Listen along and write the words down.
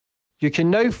You can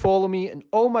now follow me on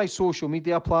all my social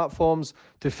media platforms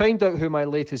to find out who my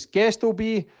latest guest will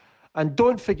be. And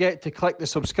don't forget to click the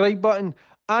subscribe button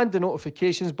and the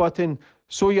notifications button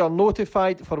so you're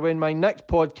notified for when my next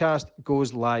podcast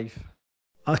goes live.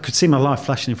 I could see my life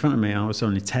flashing in front of me. I was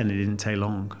only 10, it didn't take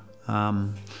long.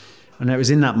 And it was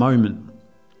in that moment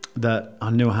that I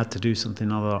knew I had to do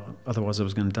something, otherwise I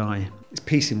was going to die. It's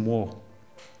peace in war.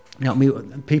 You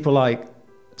know, people like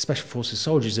Special Forces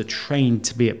soldiers are trained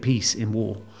to be at peace in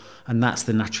war, and that's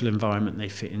the natural environment they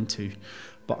fit into.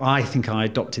 But I think I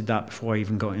adopted that before I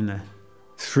even got in there,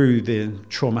 through the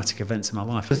traumatic events in my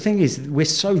life. The thing is, we're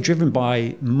so driven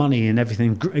by money and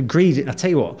everything. Greed, I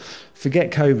tell you what, forget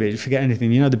COVID, forget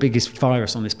anything. You know, the biggest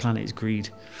virus on this planet is greed.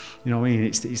 You know what I mean?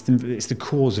 It's the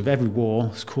cause of every war,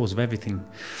 it's the cause of everything.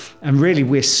 And really,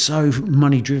 we're so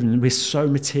money driven, we're so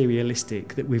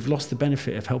materialistic that we've lost the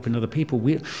benefit of helping other people.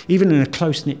 Even in a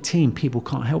close-knit team, people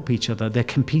can't help each other. They're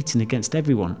competing against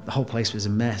everyone. The whole place was a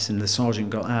mess, and the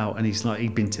sergeant got out, and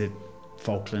he'd been to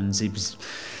Falklands, he was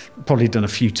probably done a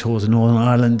few tours in Northern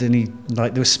Ireland, and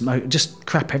there was smoke, just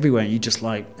crap everywhere. And you just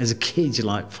like, as a kid, you're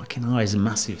like, fucking eyes are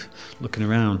massive, looking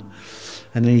around.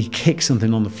 And then he kicked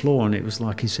something on the floor, and it was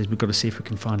like, he says, we've got to see if we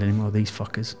can find any more of these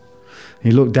fuckers. And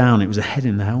he looked down, it was a head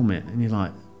in the helmet, and you're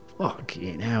like,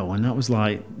 fucking hell. And that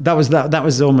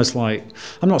was almost like,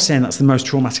 I'm not saying that's the most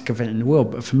traumatic event in the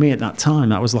world, but for me at that time,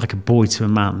 that was like a boy to a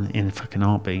man in a fucking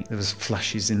heartbeat. There was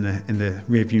flashes in the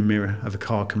rearview mirror of a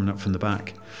car coming up from the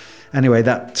back. Anyway,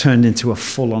 that turned into a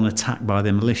full-on attack by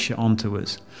the militia onto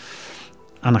us.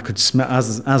 And I could smell,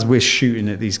 as we're shooting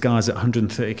at these guys at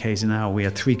 130 k's an hour, we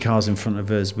had 3 cars in front of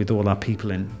us with all our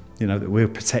people in, you know, that we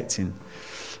were protecting.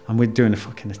 And we're doing a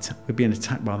fucking attack. We're being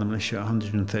attacked by the militia at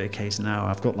 130 k's an hour.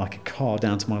 I've got like a car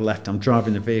down to my left. I'm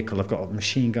driving the vehicle. I've got a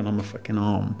machine gun on my fucking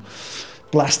arm,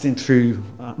 blasting through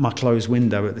my closed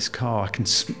window at this car.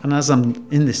 And as I'm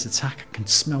in this attack, I can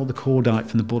smell the cordite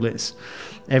from the bullets,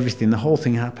 everything. The whole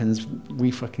thing happens.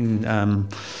 We fucking...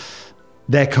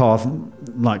 their car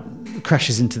like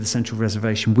crashes into the central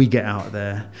reservation. We get out of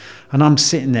there, and I'm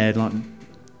sitting there like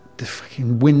the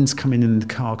fucking wind's coming in the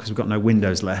car because we've got no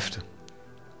windows left,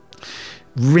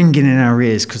 ringing in our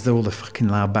ears because they're all the fucking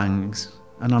loud bangs.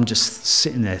 And I'm just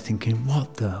sitting there thinking,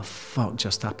 what the fuck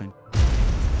just happened?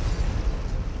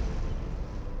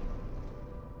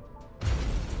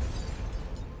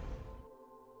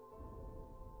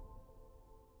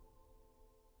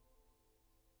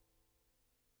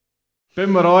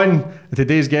 Boom, we're on. And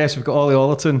today's guest, we've got Ollie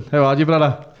Ollerton. How are you,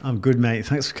 brother? I'm good, mate.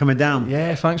 Thanks for coming down.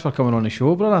 Yeah, thanks for coming on the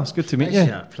show, brother. It's good to meet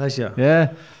you. Pleasure.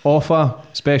 Yeah. Offer,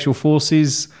 Special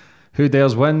Forces, Who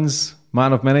Dares Wins,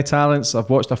 man of many talents. I've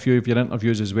watched a few of your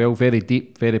interviews as well. Very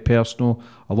deep, very personal,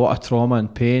 a lot of trauma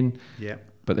and pain. Yeah.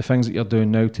 But the things that you're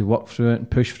doing now to work through it and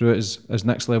push through it is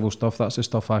next level stuff. That's the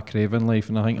stuff I crave in life,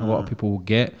 and I think a lot of people will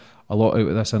get a lot out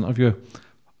of this interview.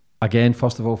 Again,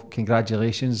 first of all,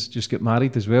 congratulations. Just got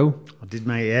married as well. I did,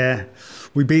 mate, yeah.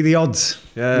 We beat the odds.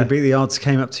 Yeah. We beat the odds,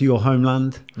 came up to your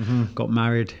homeland, got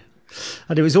married.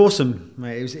 And it was awesome,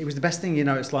 mate. It was the best thing, you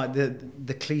know. It's like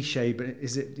the cliche, but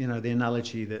is it, you know, the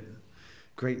analogy that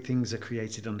great things are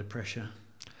created under pressure?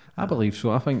 I believe so.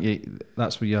 I think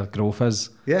that's where your growth is.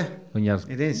 Yeah, when you're,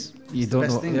 it is. You it's don't the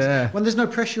best know. Things. Yeah. When there's no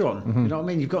pressure on, you know what I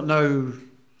mean? You've got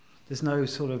there's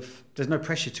no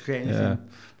pressure to create anything. Yeah.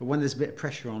 But when there's a bit of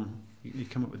pressure on, you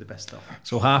come up with the best stuff.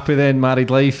 So happy then, married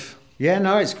life? Yeah,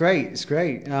 no, it's great. It's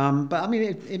great. But I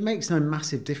mean, it makes no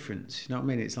massive difference. You know what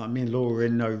I mean? It's like me and Laura were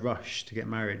in no rush to get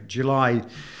married. July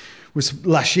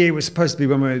last year was supposed to be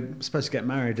when we were supposed to get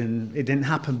married, and it didn't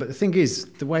happen. But the thing is,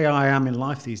 the way I am in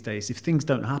life these days, if things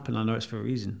don't happen, I know it's for a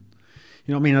reason.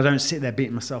 You know what I mean? I don't sit there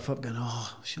beating myself up going,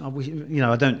 you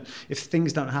know, I don't, if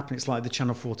things don't happen, it's like the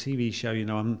Channel 4 TV show, you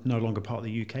know, I'm no longer part of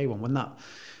the UK one. When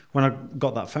I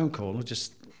got that phone call, it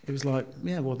was like,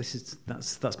 yeah, well,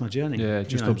 that's my journey. Yeah,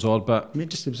 just absorb it. I mean,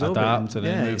 just absorb adapt it. And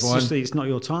then move on. It's not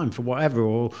your time for whatever,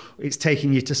 or it's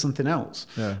taking you to something else.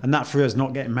 Yeah. And that for us,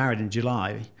 not getting married in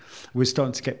July, we're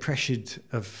starting to get pressured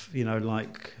of, you know,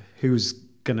 like who's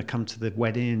going to come to the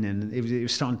wedding, and it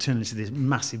was starting to turn into this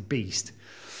massive beast.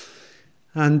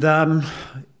 And,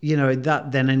 you know,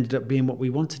 that then ended up being what we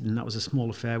wanted, and that was a small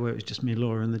affair where it was just me,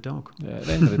 Laura, and the dog. Yeah, at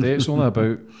the end of the day, it's only about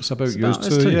you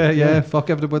two. Yeah, fuck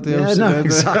everybody else. Yeah, no,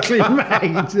 exactly,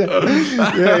 mate.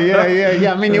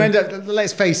 Yeah. I mean, you end up,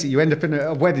 let's face it, you end up in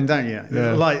a wedding, don't you?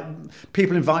 Yeah. Like,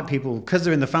 people invite people, because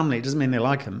they're in the family, it doesn't mean they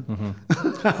like them.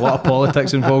 A lot of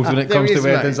politics involved when it comes to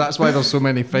weddings. That's why there's so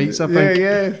many fights, I think.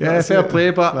 Yeah, fair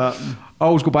play, but I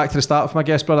always go back to the start of my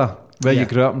guest, brother, where you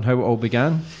grew up and how it all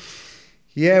began.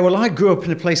 Yeah, well, I grew up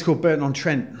in a place called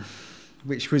Burton-on-Trent,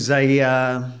 which was it's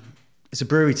a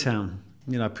brewery town.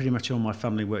 You know, pretty much all my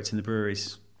family worked in the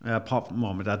breweries, apart from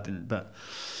my dad didn't, but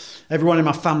everyone in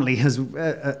my family has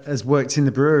worked in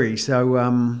the brewery. So,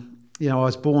 you know, I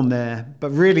was born there. But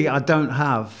really, I don't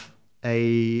have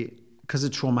because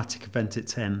of traumatic event at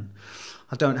 10,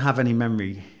 I don't have any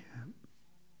memory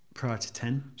prior to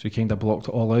 10. So you kind of blocked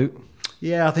it all out?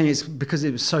 Yeah, I think it's because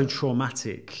it was so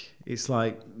traumatic. It's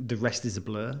like the rest is a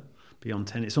blur beyond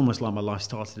 10. It's almost like my life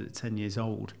started at 10 years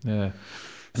old. Yeah.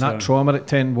 And that trauma at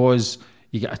 10 was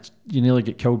you nearly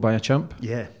get killed by a chimp?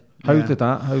 Yeah. How's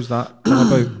that come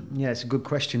about? Yeah, it's a good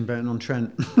question, burning on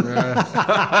Trent.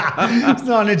 It's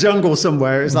not in a jungle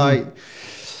somewhere. It's like,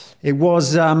 it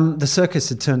was, the circus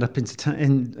had turned up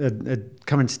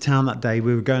come into town that day.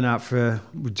 We were going out for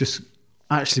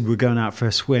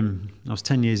a swim. I was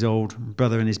 10 years old,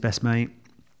 brother and his best mate.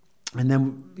 And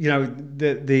then, you know,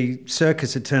 the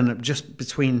circus had turned up just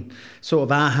between sort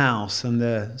of our house and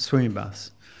the swimming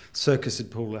baths. Circus had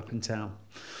pulled up in town.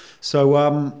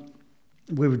 So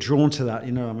we were drawn to that,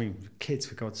 you know, I mean, kids,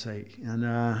 for God's sake.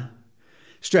 And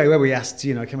straight away we asked,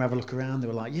 you know, can we have a look around? They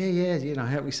were like, yeah, you know,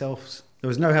 help yourselves. There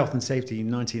was no health and safety in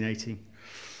 1980.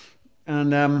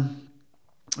 And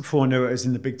before I knew it, I was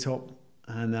in the big top.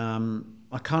 And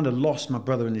I kind of lost my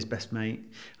brother and his best mate.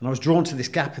 And I was drawn to this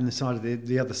gap in the side of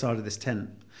the other side of this tent.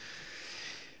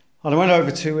 And I went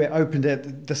over to it, opened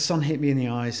it. The sun hit me in the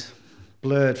eyes,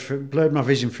 blurred my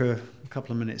vision for a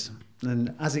couple of minutes.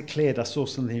 And as it cleared, I saw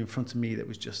something in front of me that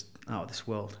was just out of this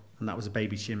world. And that was a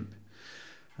baby chimp.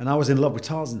 And I was in love with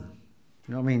Tarzan.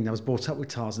 You know what I mean? I was brought up with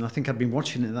Tarzan. I think I'd been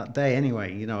watching it that day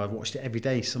anyway. You know, I'd watched it every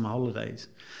day, summer holidays.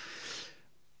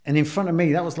 And in front of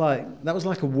me, that was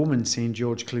like a woman seeing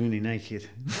George Clooney naked.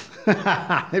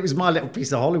 It was my little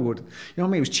piece of Hollywood. You know what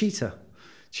I mean? It was Cheetah.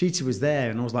 Cheetah was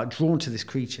there, and I was like drawn to this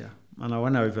creature. And I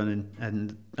went over,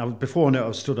 and before I knew it, I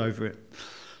was stood over it,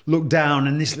 looked down,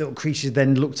 and this little creature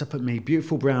then looked up at me,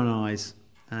 beautiful brown eyes.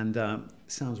 And it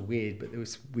sounds weird, but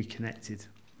we connected.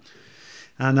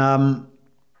 And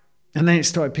then it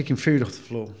started picking food off the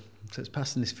floor. So it's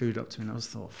passing this food up to me, and I was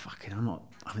thought, fucking, I'm not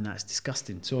having that, it's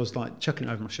disgusting. So I was like chucking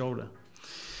it over my shoulder.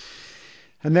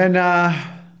 And then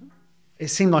it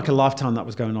seemed like a lifetime that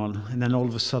was going on. And then all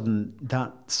of a sudden,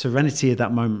 that serenity of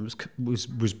that moment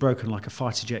was broken like a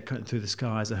fighter jet cutting through the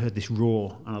skies. I heard this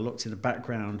roar, and I looked in the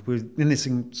background. We were in this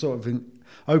sort of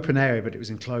open area, but it was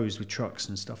enclosed with trucks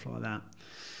and stuff like that.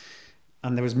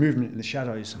 And there was movement in the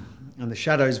shadows. And the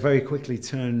shadows very quickly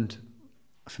turned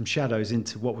from shadows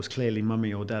into what was clearly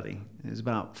mummy or daddy. It was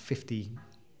about 50,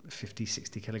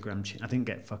 60 kilogram. I didn't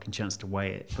get a fucking chance to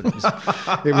weigh it, but it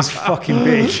was fucking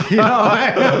big. You know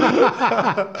what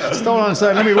I mean? Stole on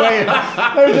saying, let me weigh it.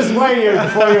 Let me just weigh you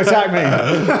before you attack me.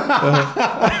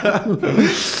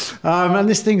 And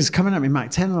this thing's coming at me Mach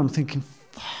 10, and I'm thinking,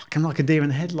 fuck, I'm like a deer in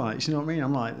the headlights. You know what I mean?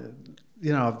 I'm like,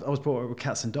 you know, I was brought up with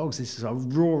cats and dogs. This is a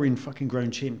roaring fucking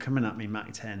grown chimp coming at me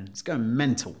Mach 10. It's going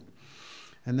mental.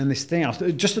 And then this thing,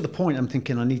 just at the point I'm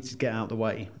thinking I need to get out of the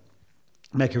way,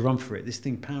 make a run for it. This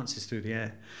thing pounces through the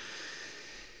air.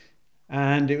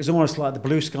 And it was almost like the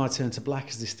blue sky turned to black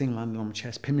as this thing landed on my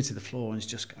chest, pinned me to the floor, and it's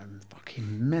just going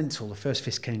fucking mental. The first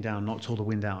fist came down, knocked all the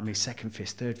wind out of me, second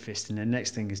fist, third fist, and the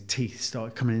next thing his teeth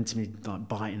started coming into me, like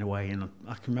biting away. And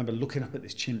I can remember looking up at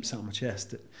this chimp sat on my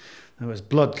chest. There was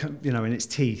blood, you know, in its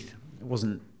teeth. It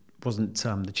wasn't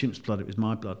the chimp's blood, it was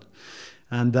my blood.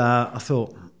 And I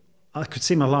thought, I could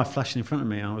see my life flashing in front of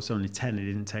me. I was only 10, it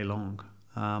didn't take long.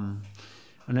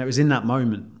 And it was in that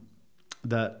moment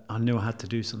that I knew I had to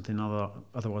do something,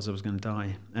 otherwise I was going to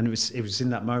die. And it was in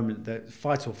that moment that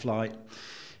fight or flight,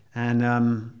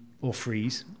 and or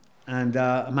freeze. And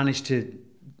I managed to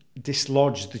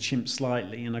dislodge the chimp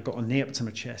slightly, and I got a knee up to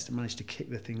my chest and managed to kick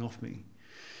the thing off me.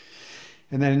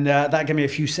 And then that gave me a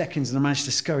few seconds, and I managed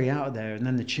to scurry out of there. And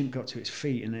then the chimp got to its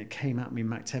feet, and it came at me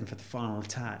Mach 10 for the final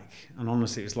attack. And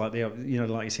honestly, it was like like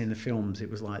you see in the films, it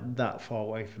was like that far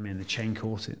away from me, and the chain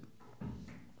caught it.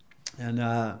 And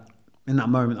in that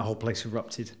moment, the whole place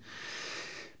erupted.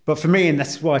 But for me, and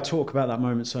that's why I talk about that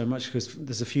moment so much, because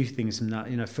there's a few things in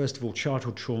that. You know, first of all,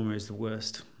 childhood trauma is the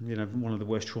worst. You know, one of the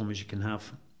worst traumas you can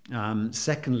have.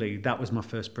 Secondly, that was my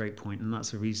first breakpoint, and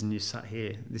that's the reason you sat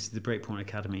here. This is the Breakpoint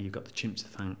Academy. You've got the chimp to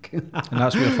thank. And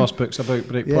that's what your first book's about,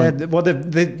 Breakpoint. Yeah, well,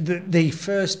 the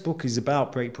first book is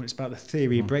about breakpoint. It's about the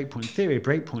theory of breakpoint. The theory of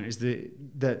breakpoint is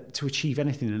that to achieve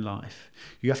anything in life,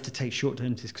 you have to take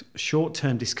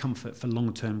short-term discomfort for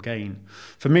long-term gain.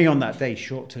 For me, on that day,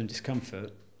 short-term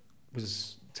discomfort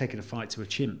was taking a fight to a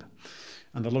chimp,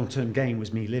 and the long-term gain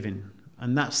was me living.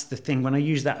 And that's the thing, when I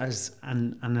use that as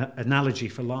an analogy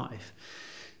for life,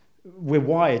 we're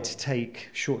wired to take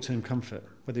short-term comfort,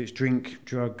 whether it's drink,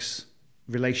 drugs,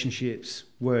 relationships,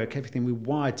 work, everything. We're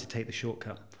wired to take the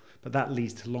shortcut, but that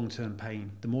leads to long-term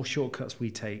pain. The more shortcuts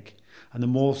we take, and the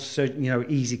more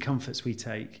easy comforts we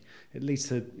take, it leads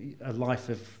to a life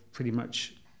of pretty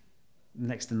much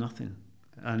next to nothing.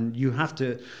 And you have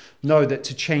to know that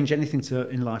to change anything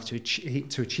in life, to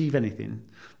achieve anything,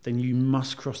 then you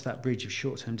must cross that bridge of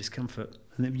short-term discomfort.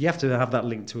 And you have to have that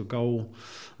link to a goal,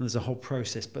 and there's a whole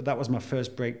process. But that was my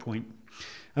first break point.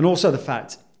 And also the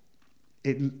fact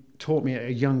it taught me at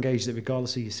a young age that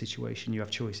regardless of your situation, you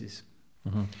have choices.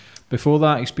 Mm-hmm. Before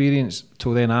that experience,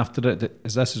 till then after it,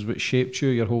 is this what shaped you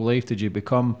your whole life? Did you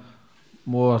become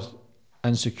more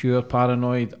insecure,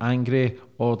 paranoid, angry,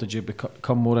 or did you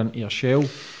come more into your shell?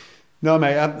 No,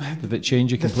 mate. Did it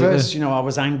change you completely? The first, I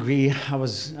was angry. I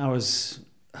was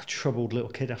a troubled little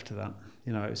kid after that.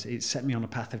 It set me on a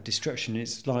path of destruction.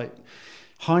 It's like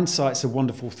hindsight's a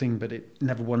wonderful thing, but it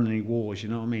never won any wars. You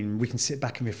know what I mean? We can sit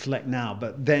back and reflect now,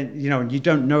 but then you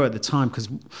don't know at the time, because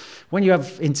when you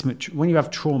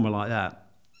have trauma like that,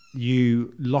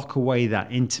 you lock away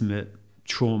that intimate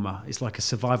trauma. It's like a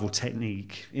survival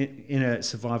technique, inner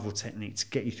survival technique to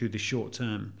get you through the short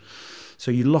term. So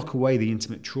you lock away the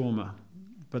intimate trauma,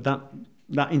 but that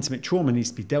intimate trauma needs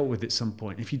to be dealt with at some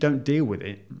point. If you don't deal with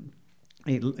it,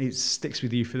 it sticks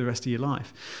with you for the rest of your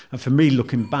life. And for me,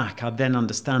 looking back, I then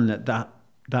understand that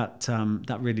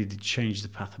really did change the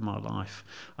path of my life.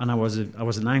 And I was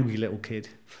an angry little kid,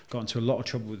 got into a lot of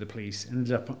trouble with the police,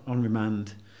 ended up on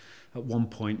remand at one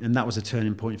point, and that was a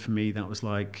turning point for me. That was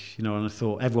like, and I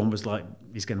thought everyone was like,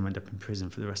 he's going to end up in prison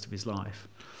for the rest of his life.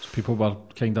 So people were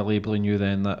kind of labelling you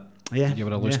then that you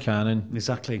were a loose cannon.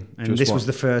 Exactly. And this was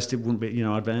the first, it wouldn't be,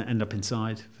 I'd end up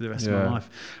inside for the rest of my life.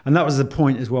 And that was the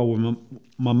point as well when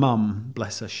my mum,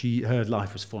 bless her, her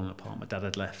life was falling apart. My dad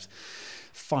had left.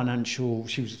 She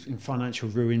was in financial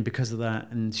ruin because of that,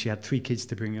 and she had 3 kids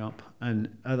to bring up.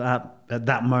 And at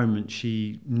that moment,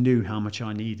 she knew how much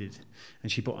I needed,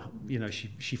 and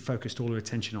she focused all her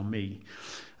attention on me,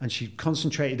 and she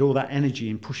concentrated all that energy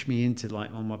and pushed me into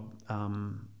like on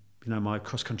my my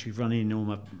cross country running, all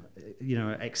my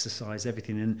exercise,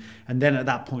 everything, and then at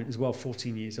that point as well,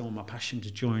 14 years old, my passion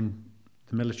to join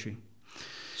the military.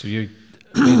 So you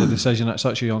made a decision at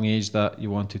such a young age that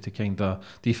you wanted to do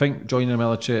you think joining the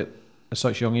military at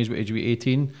such a young age, what age were you,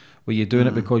 18? Were you doing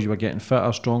it because you were getting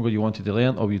fitter, stronger, you wanted to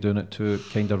learn, or were you doing it to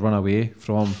kind of run away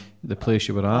from the place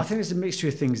you were at? I think there's a mixture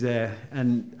of things there,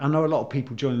 and I know a lot of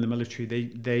people joining the military,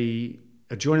 they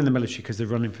are joining the military because they're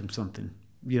running from something.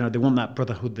 They want that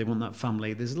brotherhood, they want that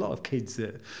family. There's a lot of kids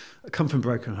that come from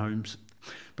broken homes,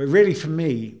 but really for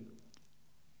me,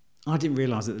 I didn't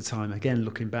realise at the time, again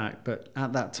looking back, but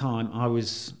at that time I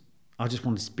just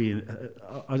wanted to be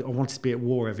I wanted to be at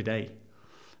war every day.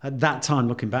 At that time,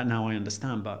 looking back now, I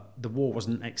understand, but the war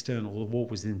wasn't external, the war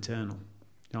was internal.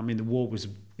 The war was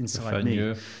inside me.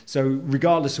 You. So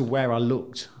regardless of where I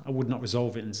looked, I would not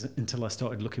resolve it until I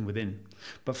started looking within.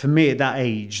 But for me at that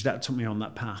age, that took me on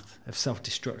that path of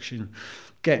self-destruction.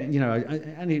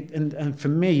 And for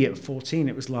me at 14,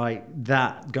 it was like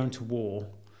that, going to war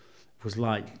was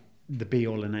like the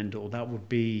be-all and end-all. That would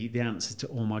be the answer to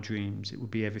all my dreams. It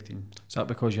would be everything. Is that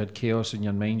because you had chaos in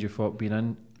your mind, you thought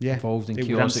being involved in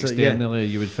chaos externally,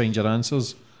 you would find your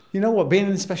answers? You know what, being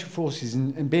in the Special Forces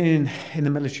and being in the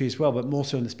military as well, but more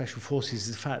so in the Special Forces,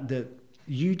 is the fact that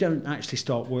you don't actually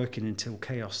start working until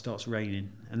chaos starts raining,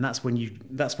 and that's when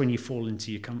you fall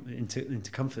into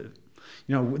comfort.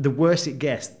 The worse it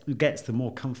gets, the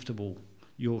more comfortable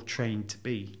you're trained to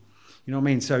be. You know what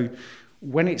I mean? So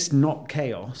when it's not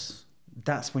chaos,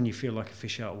 that's when you feel like a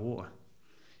fish out of water.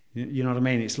 You know what I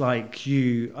mean? It's like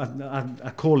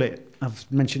I call it, I've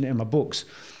mentioned it in my books,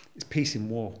 it's peace in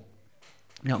war.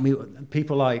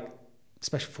 People like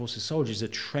Special Forces soldiers are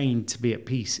trained to be at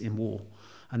peace in war,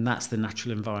 and that's the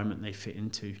natural environment they fit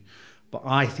into. But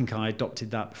I think I adopted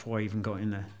that before I even got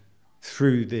in there,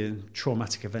 through the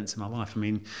traumatic events in my life.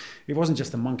 It wasn't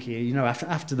just the monkey.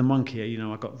 After the monkey,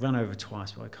 I got run over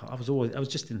twice by a car. I was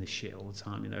just in this shit all the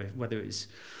time. Whether it was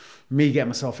me getting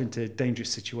myself into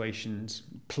dangerous situations,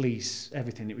 police,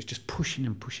 everything. It was just pushing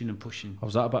and pushing and pushing.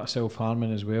 Was that a bit of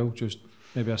self-harming as well? Just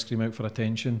maybe a scream out for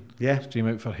attention? Yeah. Scream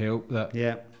out for help? That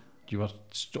yeah. You were,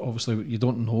 obviously, you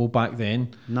don't know back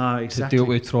then. No, exactly. To deal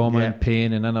with trauma and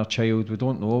pain and inner child, we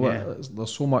don't know.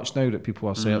 There's so much now that people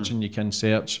are searching. You can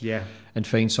search and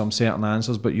find some certain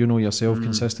answers, but yourself,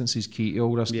 consistency is key to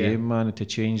all this game, man, and to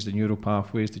change the neural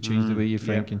pathways, to change the way you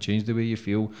think and change the way you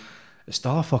feel. It's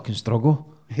still a fucking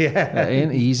struggle. Yeah. It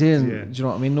ain't easy, and do you know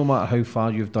what I mean? No matter how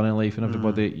far you've done in life, and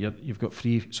everybody, you've got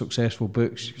 3 successful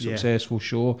books, successful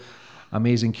show,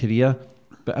 amazing career,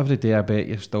 but every day I bet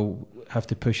you still have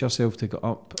to push yourself to get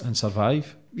up and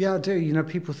survive. Yeah, I do. You know,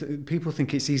 people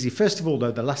think it's easy. First of all,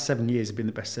 though, the last 7 years have been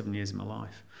the best 7 years of my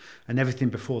life. And everything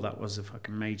before that was a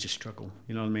fucking major struggle.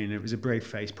 You know what I mean? It was a brave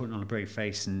face, putting on a brave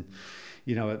face. And,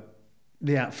 you know,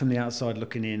 from the outside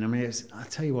looking in, I mean, I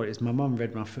tell you what, it's my mum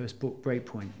read my first book,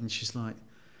 Breakpoint, and she's like,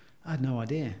 I had no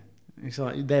idea. It's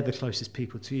like, they're the closest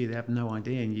people to you. They have no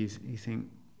idea. And you think,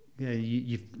 yeah,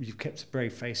 you've kept a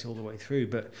brave face all the way through.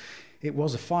 But it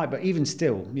was a fight. But even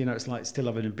still, you know, it's like still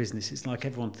having a business. It's like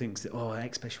everyone thinks that, oh,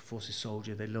 ex-Special Forces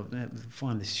soldier, they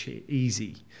find this shit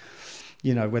easy.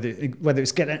 You know, whether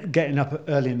it's getting up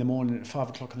early in the morning at 5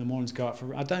 o'clock in the morning to go out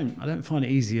for, I don't find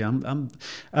it easy. And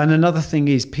another thing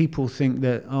is, people think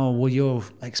that, oh, well, you're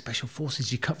ex-Special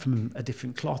Forces, you cut from a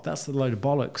different cloth. That's a load of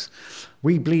bollocks.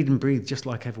 We bleed and breathe just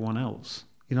like everyone else.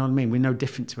 You know what I mean? We're no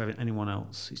different to anyone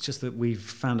else. It's just that we've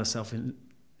found ourselves in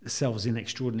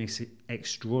extraordinary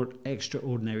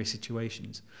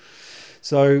situations.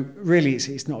 So really,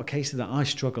 it's not a case of that. I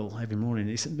struggle every morning,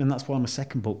 and that's why my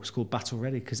second book was called Battle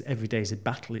Ready, because every day is a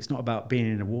battle. It's not about being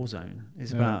in a war zone.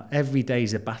 It's about every day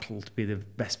is a battle to be the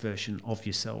best version of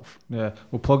yourself. Yeah,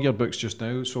 we'll plug your books just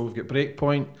now. So we've got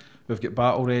Breakpoint, we've got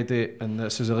Battle Ready, and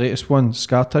this is the latest one,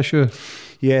 Scar Tissue.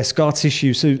 Yeah, Scar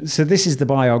Tissue. So this is the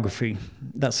biography.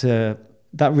 That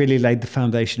really laid the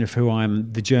foundation of who I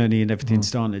am, the journey and everything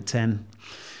starting at 10.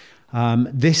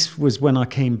 This was when I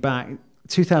came back.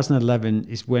 2011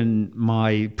 is when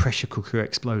my pressure cooker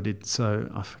exploded, so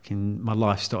my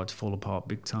life started to fall apart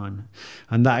big time,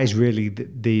 and that is really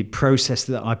the process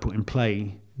that I put in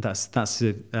play. That's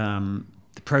the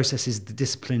processes, the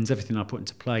disciplines, everything I put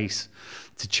into place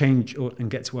to change and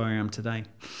get to where I am today.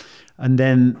 And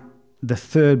then the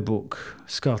third book,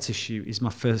 Scar Tissue, is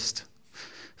my first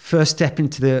step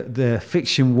into the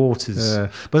fiction waters.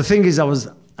 But the thing is, I was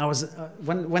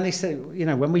when they said, you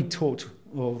know, when we talked.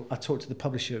 Well, I talked to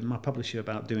my publisher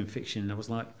about doing fiction, and I was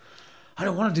like, I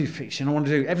don't want to do fiction. I want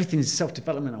to do everything is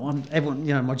self-development. I want everyone,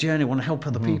 you know, my journey. I want to help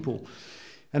other people.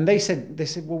 And they said,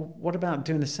 well, what about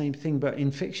doing the same thing but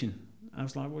in fiction? I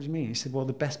was like, what do you mean? He said, well,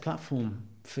 the best platform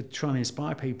for trying to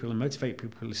inspire people and motivate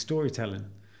people is storytelling.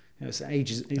 You know,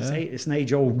 it's an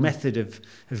age-old method of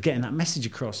getting that message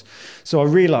across. So I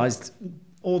realised,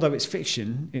 although it's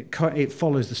fiction, it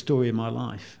follows the story of my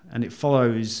life, and it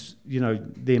follows, you know,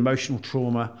 the emotional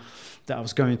trauma that I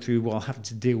was going through while having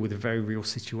to deal with a very real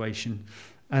situation.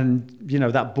 And, you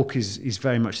know, that book is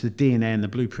very much the DNA and the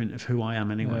blueprint of who I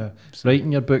am anyway. Yeah. So,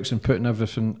 writing your books and putting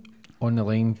everything on the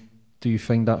line, do you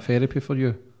find that therapy for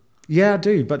you? Yeah, I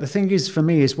do. But the thing is, for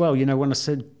me as well, you know, when I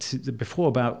said before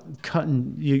about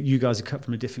cutting, you guys are cut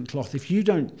from a different cloth. If you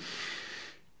don't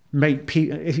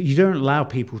allow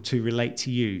people to relate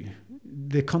to you,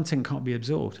 the content can't be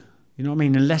absorbed. You know what I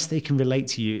mean? Unless they can relate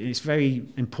to you. It's very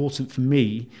important for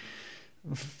me,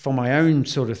 for my own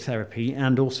sort of therapy,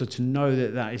 and also to know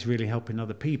that is really helping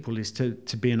other people, is to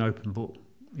be an open book.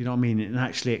 You know what I mean? And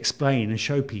actually explain and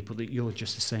show people that you're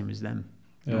just the same as them.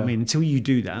 You know what I mean? Until you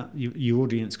do that, your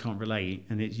audience can't relate,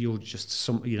 and you're just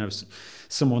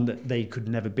someone that they could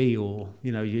never be, or,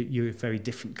 you know, you're a very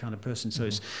different kind of person. So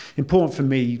it's important for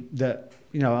me that,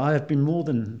 you know, I have been more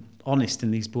than honest in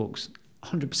these books,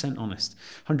 100%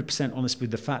 honest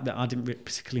with the fact that I didn't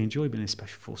particularly enjoy being a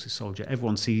Special Forces soldier.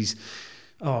 Everyone sees,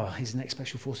 oh, he's an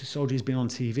ex-Special Forces soldier, he's been on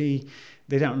TV.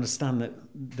 They don't understand that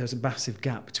there's a massive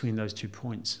gap between those 2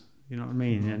 points. You know what I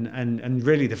mean? And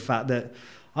really the fact that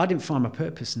I didn't find my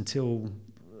purpose until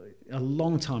a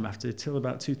long time after, till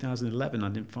about 2011. I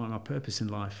didn't find my purpose in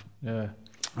life. Yeah.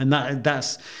 And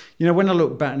that's, you know, when I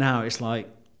look back now, it's like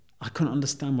I couldn't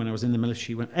understand when I was in the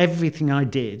military, when everything I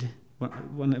did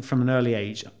when from an early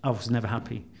age, I was never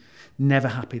happy. Never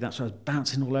happy. That's why I was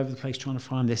bouncing all over the place trying to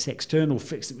find this external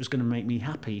fix that was going to make me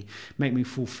happy, make me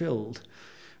fulfilled.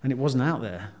 And it wasn't out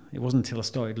there. It wasn't until I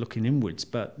started looking inwards.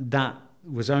 But that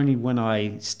was only when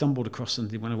I stumbled across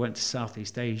something, when I went to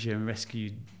Southeast Asia and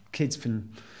rescued kids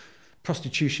from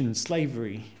prostitution and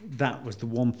slavery. That was the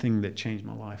one thing that changed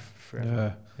my life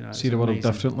forever. Yeah. You know, see the world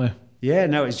differently. Yeah,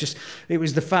 no, it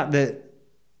was the fact that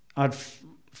I'd,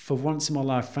 for once in my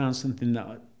life, found something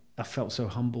that I felt so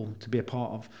humble to be a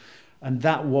part of. And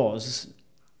that was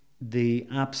the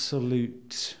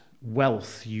absolute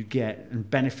wealth you get and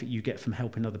benefit you get from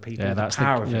helping other people. Yeah,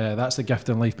 that's the gift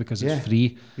in life, because it's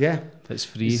free. Yeah, it's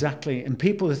free. Exactly. And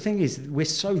people, the thing is, we're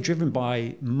so driven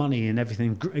by money and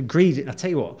everything. Greed. I tell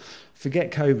you what,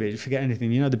 forget COVID, forget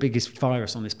anything. You know, the biggest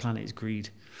virus on this planet is greed.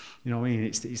 You know what I mean?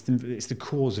 It's the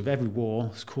cause of every war.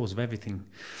 It's the cause of everything.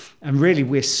 And really,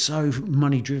 we're so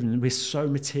money-driven. We're so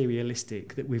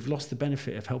materialistic that we've lost the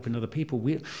benefit of helping other people.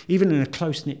 Even in a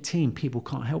close-knit team, people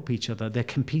can't help each other. They're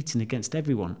competing against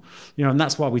everyone. You know, and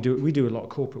that's why we do a lot of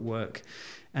corporate work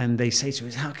and they say to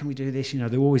us, how can we do this? You know,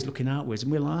 they're always looking outwards,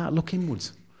 and we're like, look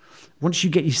inwards. Once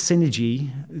you get your synergy,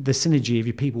 the synergy of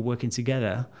your people working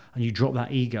together, and you drop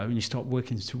that ego and you start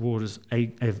working towards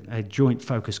a joint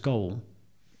focused goal,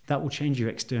 that will change your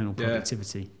external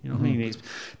productivity. You know what I mean?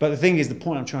 But the thing is, the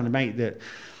point I'm trying to make,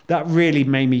 that really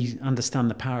made me understand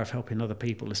the power of helping other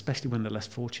people, especially when they're less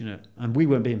fortunate. And we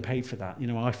weren't being paid for that. You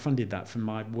know, I funded that from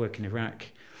my work in Iraq.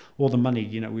 All the money,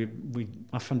 you know,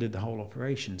 I funded the whole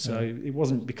operation. So it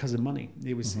wasn't because of money.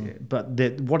 It was, but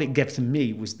what it gave to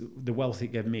me was the wealth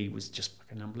it gave me was just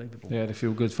fucking unbelievable. Yeah, the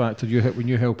feel good factor. When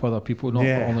you help other people, not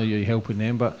only are you helping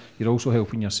them, but you're also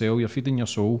helping yourself. You're feeding your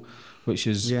soul, which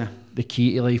is the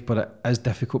key to life. But it is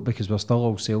difficult because we're still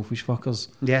all selfish fuckers.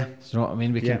 Yeah, you know what I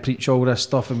mean. We can preach all this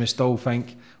stuff, and we still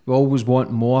think we always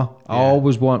want more. I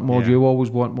always want more. You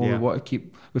always want more. We want to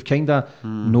keep. We've kind of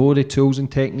know the tools and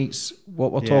techniques,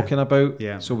 what we're talking about.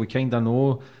 Yeah. So we kind of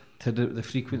know to the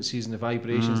frequencies and the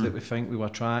vibrations that we think we will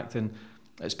attract. And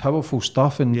it's powerful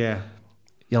stuff. And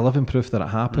you're living proof that it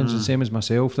happens. The same as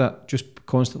myself, that just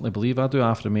constantly believe. I do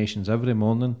affirmations every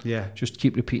morning. Yeah. Just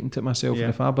keep repeating to myself. And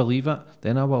if I believe it,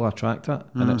 then I will attract it.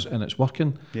 And it's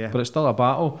working. Yeah. But it's still a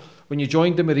battle. When you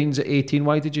joined the Marines at 18,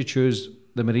 why did you choose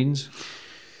the Marines?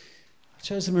 I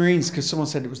chose the Marines because someone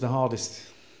said it was the hardest.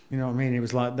 You know what I mean? It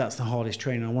was like, that's the hardest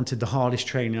training. I wanted the hardest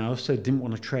training. I also didn't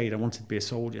want to trade. I wanted to be a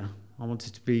soldier. I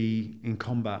wanted to be in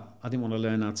combat. I didn't want to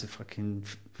learn how to fucking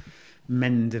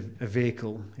mend a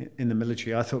vehicle in the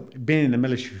military. I thought being in the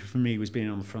military for me was being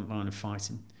on the front line and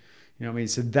fighting. You know what I mean?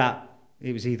 So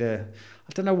it was either,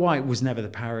 I don't know why it was never the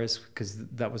Paras, because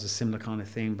that was a similar kind of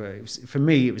thing, but it was, for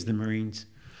me, it was the Marines.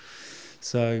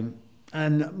 So,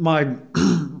 and my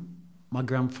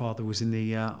grandfather was in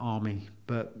the army.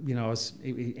 But, you know,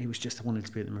 it was just I wanted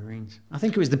to be at the Marines. I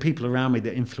think it was the people around me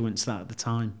that influenced that at the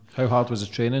time. How hard was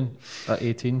the training at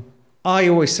 18? I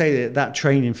always say that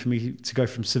training for me to go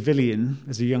from civilian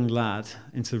as a young lad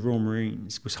into the Royal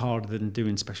Marines was harder than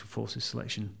doing Special Forces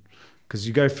selection. Because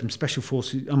you go from Special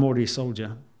Forces, I'm already a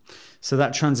soldier. So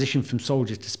that transition from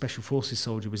soldier to Special Forces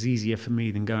soldier was easier for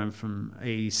me than going from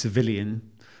a civilian,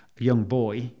 a young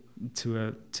boy, to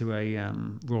a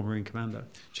Royal Marine Commando. Do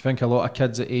you think a lot of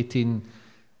kids at 18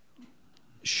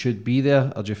 should be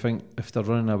there, or do you think if they're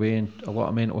running away and a lot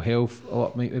of mental health,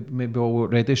 maybe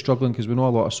already struggling, because we know a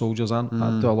lot of soldiers aren't,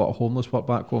 do a lot of homeless work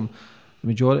back home. The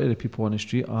majority of the people on the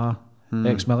street are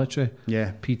ex-military,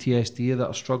 PTSD that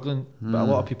are struggling, but a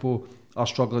lot of people are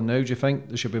struggling now. Do you think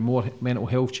there should be more mental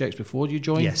health checks before you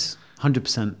join? Yes,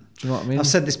 100%. Do you know what I mean? I've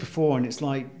said this before, and it's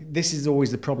like, this is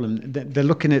always the problem. They're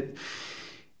looking at,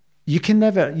 you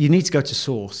need to go to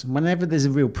source. Whenever there's a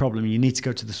real problem, you need to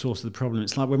go to the source of the problem.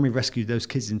 It's like when we rescued those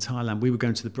kids in Thailand, we were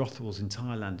going to the brothels in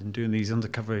Thailand and doing these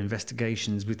undercover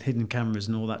investigations with hidden cameras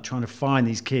and all that, trying to find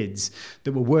these kids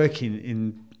that were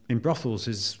working in brothels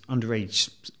as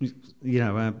underage,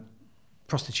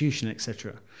 prostitution,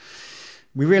 etc.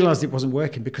 We realised it wasn't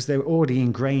working because they were already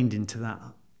ingrained into that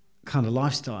kind of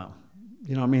lifestyle.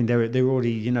 You know what I mean? They were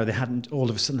already, they hadn't all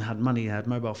of a sudden had money, they had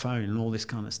mobile phone and all this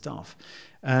kind of stuff.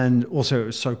 And also it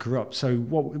was so corrupt. So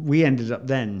what we ended up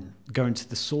then going to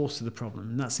the source of the problem,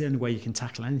 and that's the only way you can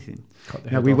tackle anything.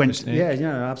 We went,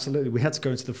 absolutely. We had to go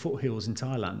into the foothills in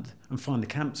Thailand and find the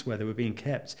camps where they were being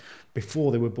kept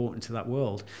before they were brought into that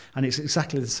world. And it's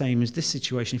exactly the same as this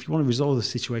situation. If you want to resolve the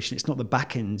situation, it's not the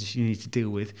back end you need to deal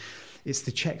with. It's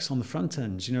the checks on the front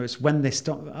end. It's when they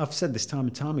start. I've said this time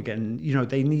and time again.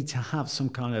 They need to have some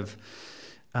kind of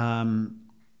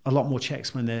a lot more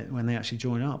checks when they actually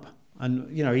join up.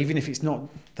 And even if it's not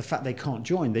the fact they can't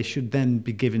join, they should then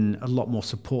be given a lot more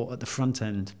support at the front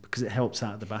end because it helps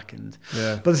out at the back end.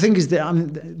 Yeah. But the thing is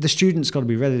that the students got to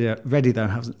be ready though.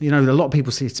 A lot of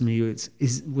people say to me,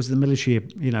 was the military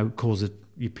cause of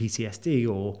your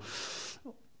PTSD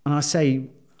and I say,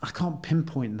 I can't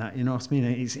pinpoint that, you know what I mean?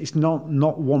 It's not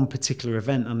one particular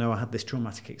event. I know I had this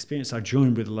traumatic experience. I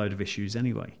joined with a load of issues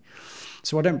anyway.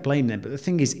 So I don't blame them. But the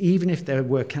thing is, even if there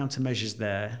were countermeasures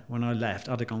there when I left,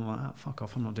 I'd have gone like, oh, fuck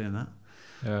off, I'm not doing that.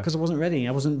 Because I wasn't ready.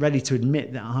 I wasn't ready to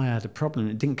admit that I had a problem.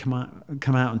 It didn't come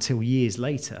out until years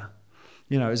later.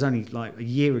 It was only like a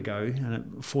year ago, and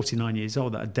at 49 years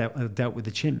old, that I dealt with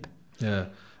the chimp. Yeah,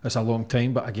 it's a long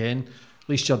time. But again, at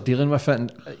least you're dealing with it,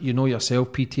 and you know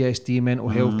yourself, PTSD, mental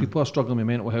health. People are struggling with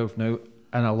mental health now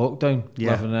in a lockdown,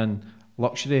 living in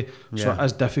luxury. So it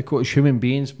is difficult as human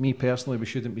beings. Me personally, we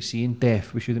shouldn't be seeing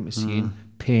death. We shouldn't be seeing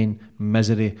pain,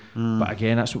 misery. But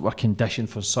again, that's what we're conditioned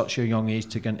from such a young age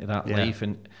to get into that life.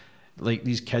 And like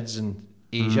these kids in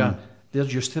Asia, they're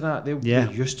used to that.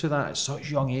 They're used to that at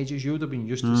such young ages. You would have been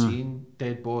used to seeing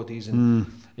dead bodies and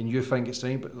you think it's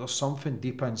fine, but there's something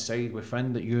deep inside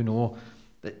within that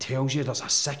that tells you there's a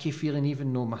sicky feeling,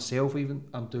 even though myself, even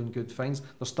I'm doing good things,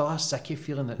 there's still a sicky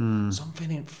feeling that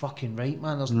something ain't fucking right,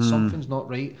 man. There's something's not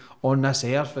right on this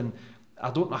earth, and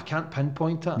I can't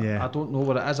pinpoint it. Yeah. I don't know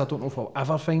what it is. I don't know if I'll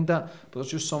ever find it, but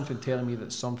there's just something telling me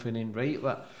that something ain't right.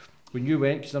 That when you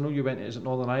went, because I know you went to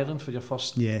Northern Ireland for your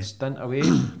first stint away,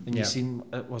 and you seen,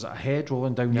 was it a head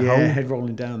rolling down the hill? Yeah, head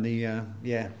rolling down the,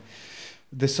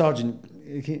 the sergeant.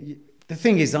 The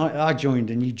thing is, I joined,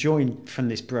 and you joined from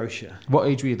this brochure. What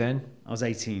age were you then? I was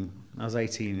 18.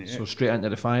 So straight into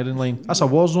the firing line. That's a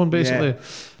war zone, basically. Yeah.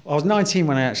 I was 19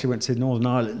 when I actually went to Northern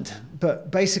Ireland.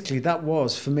 But basically, that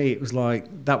was, for me, it was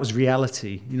like, that was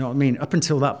reality. You know what I mean? Up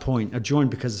until that point, I joined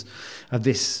because of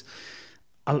this.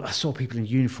 I saw people in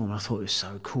uniform. I thought it was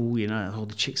so cool, you know, all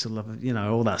the chicks will love it, you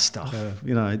know, all that stuff,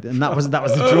 you know, and that was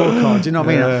the draw card. You know what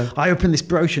I mean? I opened this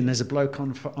brochure and there's a bloke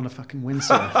on a fucking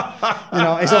windsurf. You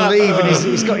know, he's on leave and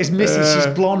he's got his missus. She's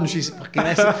blonde. She's fucking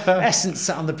essence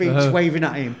sat on the beach waving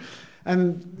at him.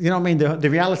 And you know what I mean? The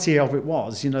reality of it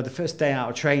was, you know, the first day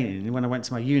out of training, when I went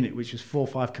to my unit, which was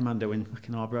 4-5 Commando in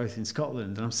fucking Arbroath in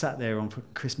Scotland, and I'm sat there on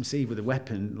Christmas Eve with a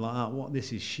weapon, like, oh, what,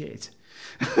 this is shit.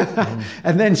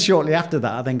 And then shortly after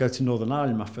that, I then go to Northern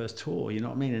Ireland, my first tour, you know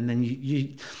what I mean? And then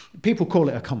you people call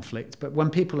it a conflict, but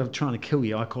when people are trying to kill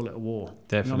you, I call it a war.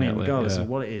 Definitely. You know what I mean? Regardless of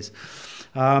what it is.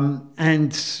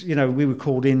 And, you know, we were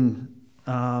called in,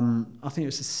 I think it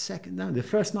was the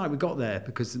first night we got there,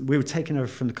 because we were taken over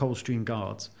from the Coldstream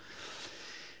Guards.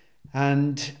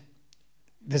 And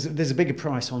there's a bigger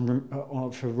price for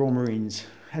Royal Marines.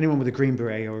 Anyone with a green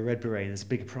beret or a red beret, there's a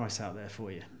bigger price out there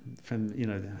for you, from, you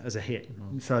know, as a hit.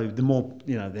 So the more,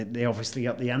 you know, they obviously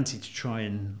up the ante to try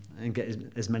and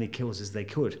get as many kills as they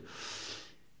could.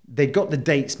 They got the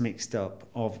dates mixed up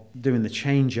of doing the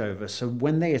changeover. So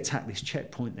when they attacked this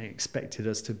checkpoint, they expected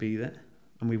us to be there,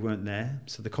 and we weren't there.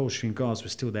 So the Coldstream Guards were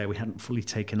still there. We hadn't fully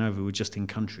taken over. We were just in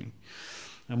country.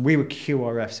 And we were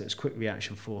QRF, so it was Quick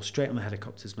Reaction Force, straight on the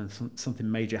helicopters when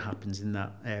something major happens in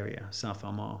that area, South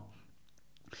Armagh.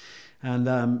 And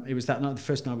it was that night, the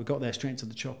first night we got there, straight to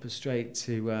the choppers, straight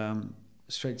to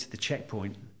the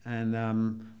checkpoint, and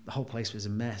the whole place was a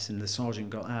mess. And the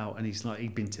sergeant got out, and he's like,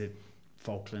 he'd been to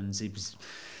Falklands, he was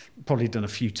probably done a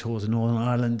few tours in Northern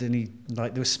Ireland, and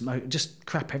there was smoke, just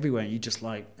crap everywhere. And you just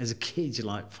like, as a kid, you're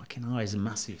like, fucking eyes are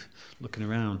massive, looking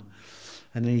around.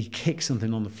 And then he kicked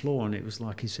something on the floor, and it was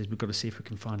like, he says, we've got to see if we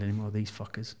can find any more of these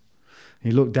fuckers.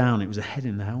 And he looked down, it was a head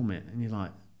in the helmet, and you're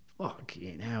like,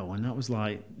 fucking hell. And that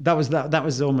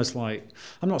was almost like,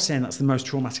 I'm not saying that's the most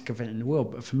traumatic event in the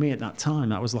world, but for me at that time,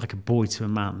 that was like a boy to a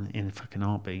man in a fucking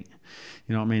heartbeat.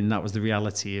 You know what I mean? That was the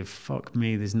reality of, fuck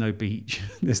me, there's no beach,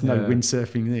 there's no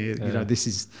windsurfing there. You know,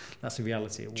 that's the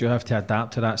reality. Do you have to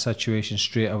adapt to that situation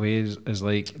straight away? As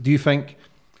like, do you think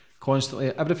constantly,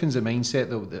 everything's a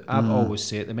mindset though? I've always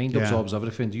said the mind absorbs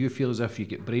everything. Do you feel as if you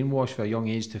get brainwashed for a young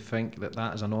age to think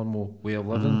that is a normal way of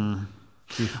living?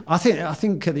 I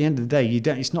think at the end of the day, you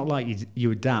don't. It's not like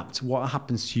you adapt. What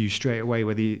happens to you straight away,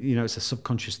 whether you know it's a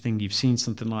subconscious thing, you've seen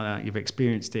something like that, you've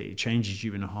experienced it, it changes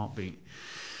you in a heartbeat.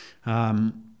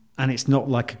 And it's not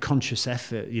like a conscious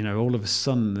effort. You know, all of a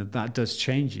sudden that does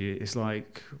change you. It's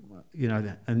like, you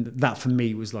know, and that for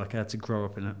me was like I had to grow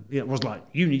up in it. It was like,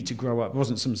 you need to grow up. It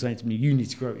wasn't someone saying to me, you need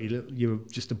to grow up. You're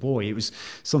just a boy. It was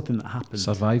something that happened.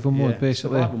 Survival mode,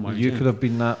 basically. Survival mode, you could have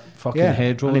been that fucking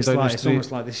head rolling down the street. It's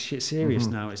almost like this shit's serious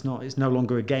now. It's no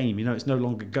longer a game. You know, it's no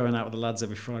longer going out with the lads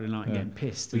every Friday night and getting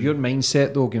pissed. But your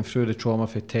mindset though, going through the trauma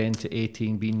for 10 to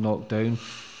 18, being knocked down,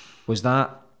 was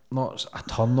that not a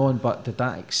turn on, but did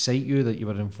that excite you that you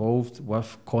were involved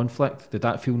with conflict? Did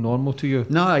that feel normal to you?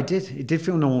 No, it did. It did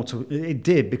feel normal it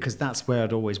did, because that's where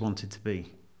I'd always wanted to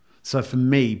be. So for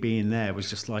me, being there was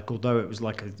just like, although it was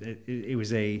like it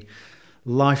was a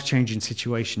life-changing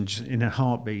situation just in a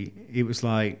heartbeat, it was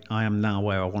like, I am now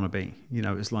where I want to be. You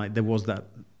know, it was like there was that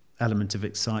element of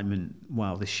excitement.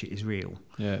 Wow, this shit is real.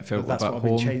 Yeah, it felt that's like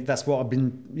what home. That's what I've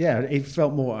been. Yeah, it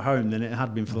felt more at home than it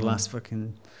had been for the last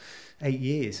fucking 8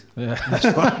 years. Yeah,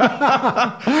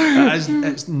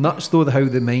 it's nuts though how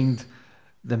the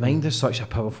mind is such a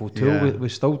powerful tool. Yeah. We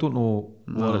still don't know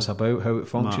what it's about, how it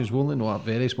functions. We only know a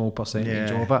very small percentage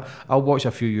of it. I'll watch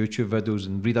a few YouTube videos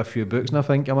and read a few books and I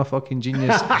think I'm a fucking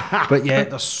genius. But yeah,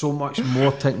 there's so much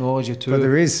more technology to it. But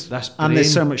there is, this and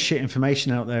there's so much shit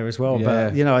information out there as well. Yeah.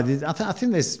 But you know, I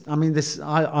think there's. I mean,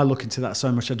 I look into that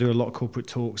so much. I do a lot of corporate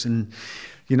talks, and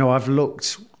you know, I've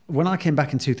looked. When I came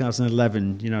back in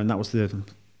 2011, you know, and that was the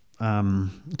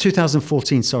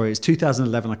 2014, sorry, it's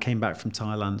 2011 I came back from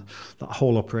Thailand. That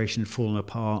whole operation had fallen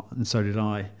apart, and so did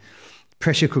I.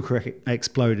 Pressure cooker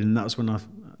exploded, and that was when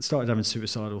started having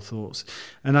suicidal thoughts.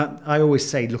 And I always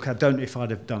say, look, I don't know if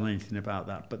I'd have done anything about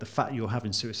that, but the fact you're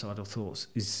having suicidal thoughts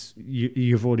is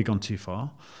you've already gone too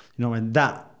far. You know, and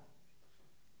that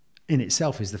in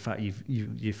itself is the fact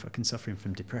you're fucking suffering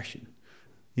from depression,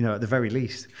 you know, at the very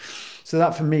least. So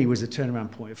that for me was a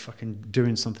turnaround point of fucking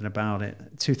doing something about it.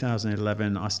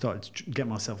 2011, I started to get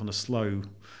myself on a slow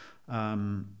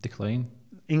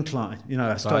incline. You know,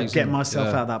 I started getting myself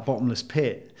out of that bottomless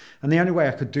pit. And the only way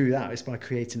I could do that is by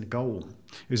creating a goal.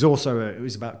 It was also, it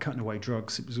was about cutting away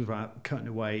drugs. It was about cutting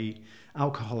away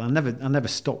alcohol. I never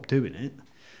stopped doing it.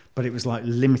 But it was like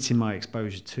limiting my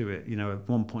exposure to it. You know, at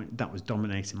one point that was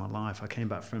dominating my life. I came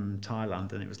back from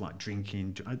Thailand and it was like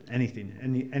drinking,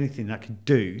 anything I could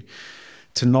do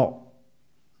to not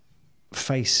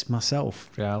face myself.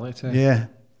 Reality. Yeah. You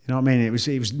know what I mean? It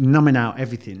was numbing out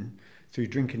everything through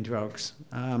drinking drugs.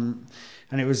 And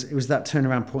it was that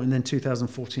turnaround point. And then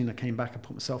 2014, I came back, I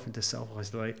put myself into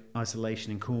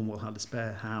self-isolation in Cornwall, had a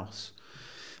spare house.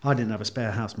 I didn't have a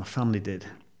spare house, my family did.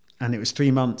 And it was 3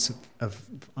 months of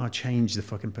I changed the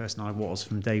fucking person I was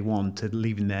from day one to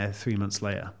leaving there 3 months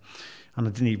later. And I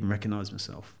didn't even recognise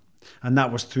myself. And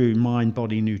that was through mind,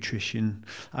 body, nutrition.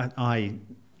 I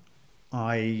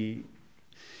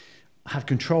had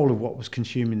control of what was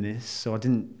consuming this. So I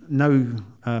didn't know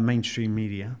mainstream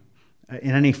media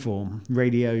in any form,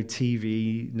 radio,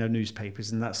 TV, no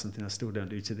newspapers. And that's something I still don't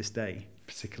do to this day,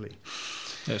 particularly.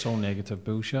 It's all negative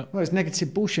bullshit. Well, it's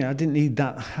negative bullshit. I didn't need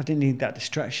that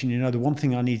distraction. You know, the one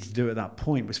thing I needed to do at that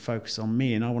point was focus on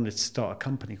me, and I wanted to start a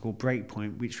company called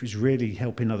Breakpoint, which was really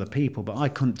helping other people. But I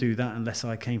couldn't do that unless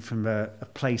I came from a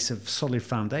place of solid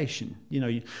foundation. You know,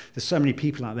 there's so many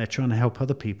people out there trying to help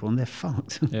other people, and they're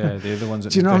fucked. Yeah, they're the ones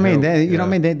that. Do you know what I mean? You know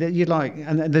what I mean? You're like,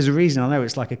 and there's a reason. I know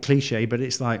it's like a cliche, but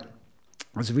it's like.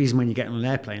 There's a reason when you get on an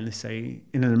airplane, they say,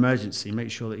 in an emergency, make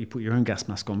sure that you put your own gas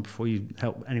mask on before you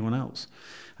help anyone else.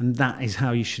 And that is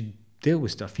how you should deal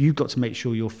with stuff. You've got to make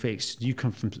sure you're fixed. You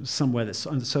come from somewhere that's...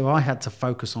 And so I had to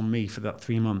focus on me for that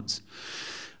 3 months.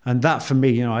 And that for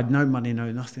me, you know, I had no money,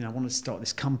 no nothing. I wanted to start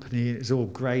this company. It was all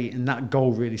great. And that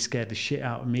goal really scared the shit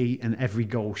out of me, and every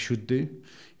goal should do. You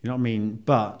know what I mean?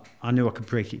 But I knew I could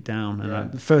break it down.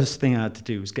 And the first thing I had to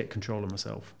do was get control of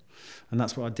myself. And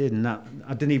that's what I did, and that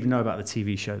I didn't even know about the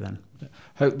TV show then.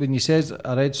 When you says,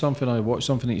 I read something, I watched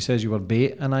something that you says you were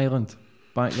bait in Ireland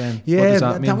back then. Yeah, what does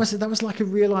that mean? that was like a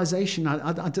realisation.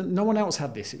 No one else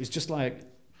had this. It was just like,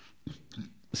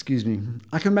 excuse me.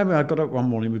 I can remember I got up one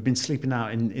morning. We'd been sleeping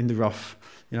out in the rough,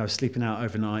 you know, sleeping out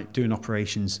overnight, doing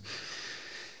operations.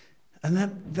 And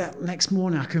that next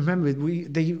morning, I can remember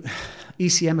the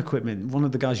ECM equipment. One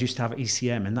of the guys used to have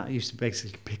ECM, and that used to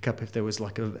basically pick up if there was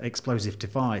like an explosive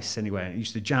device anywhere. It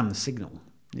used to jam the signal,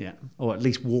 yeah, or at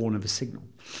least warn of a signal.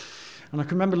 And I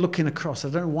can remember looking across. I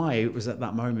don't know why it was at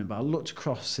that moment, but I looked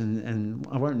across, and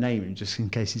I won't name him just in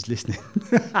case he's listening.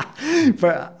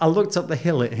 But I looked up the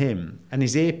hill at him and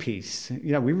his earpiece.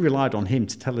 You know, we relied on him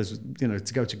to tell us, you know,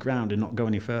 to go to ground and not go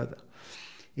any further.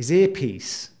 His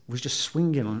earpiece was just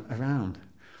swinging around.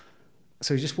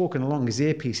 So he's just walking along, his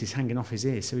earpiece is hanging off his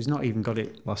ear, so he's not even got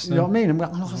it. Listening. You know what I mean? And I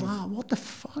was like, what the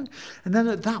fuck? And then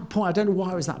at that point, I don't know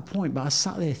why it was that point, but I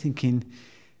sat there thinking,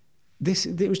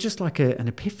 it was just like an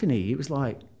epiphany. It was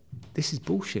like, this is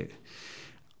bullshit.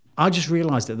 I just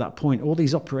realised at that point, all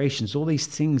these operations, all these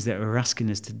things that were asking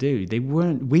us to do,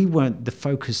 we weren't the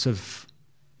focus of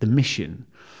the mission.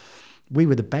 We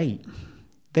were the bait.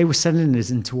 They were sending us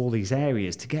into all these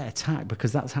areas to get attacked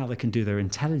because that's how they can do their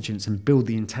intelligence and build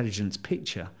the intelligence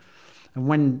picture. And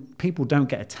when people don't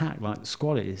get attacked like the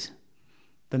squad is,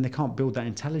 then they can't build that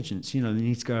intelligence. You know, they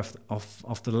need to go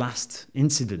off the last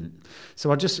incident.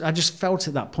 So I just felt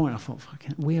at that point, I thought,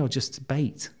 fucking, we are just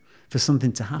bait for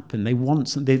something to happen. They want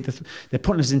something. They're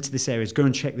putting us into this area. Go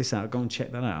and check this out. Go and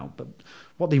check that out. But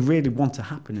what they really want to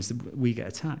happen is that we get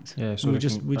attacked. Yeah, so we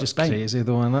just bait. Crazy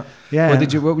though, isn't it? Yeah.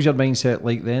 What was your mindset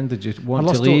like then? Did you want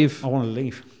to leave? I wanted to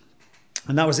leave.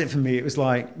 And that was it for me. It was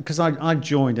like, because I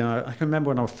joined, and I can remember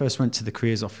when I first went to the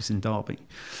careers office in Derby.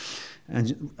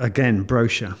 And again,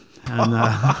 brochure. And,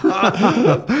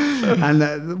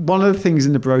 one of the things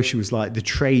in the brochure was like the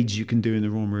trades you can do in the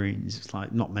Royal Marines. It's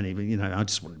like not many, but you know, I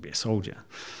just wanted to be a soldier.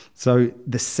 So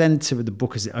the centre of the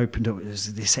book as it opened up, it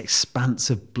was this expanse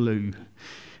of blue.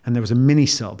 And there was a mini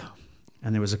sub.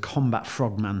 And there was a combat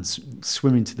frogman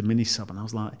swimming to the mini sub. And I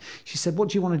was like, she said, what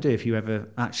do you want to do if you ever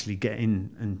actually get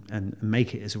in and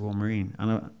make it as a Royal Marine?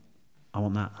 And I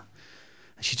want that.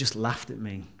 And she just laughed at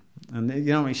me. And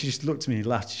you know, she just looked at me and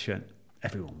laughed. She went,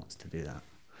 everyone wants to do that.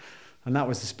 And that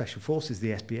was the Special Forces,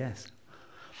 the SBS.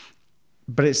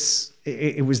 But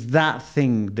it was that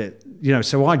thing that, you know,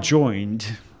 so I joined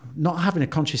not having a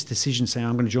conscious decision saying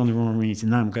I'm going to join the Royal Marines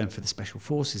and now I'm going for the Special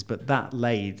Forces, but that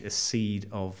laid a seed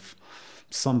of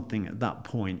something at that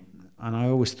point. And I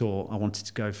always thought I wanted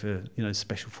to go for,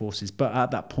 Special Forces. But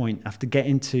at that point, after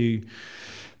getting to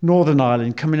Northern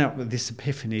Ireland, coming up with this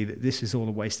epiphany that this is all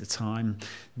a waste of time.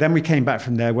 Then we came back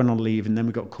from there, went on leave, and then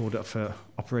we got called up for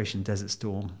Operation Desert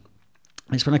Storm.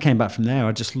 It's when I came back from there,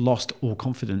 I just lost all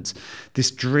confidence. This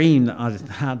dream that I'd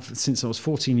had since I was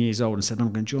 14 years old and said,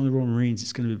 I'm going to join the Royal Marines,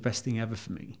 it's going to be the best thing ever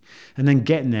for me. And then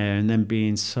getting there and then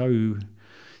being so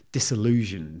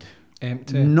disillusioned,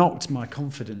 empty, knocked my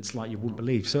confidence like you wouldn't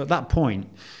believe. So at that point,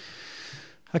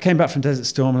 I came back from Desert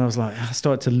Storm and I was like, I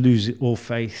started to lose all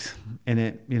faith in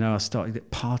it. I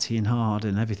started partying hard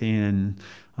and everything,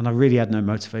 and I really had no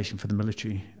motivation for the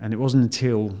military. And it wasn't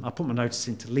until I put my notice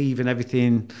in to leave and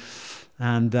everything,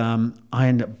 and I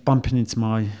ended up bumping into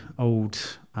my old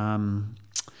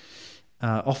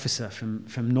officer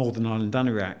from Northern Ireland and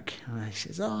Iraq. And he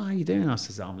says, how are you doing? I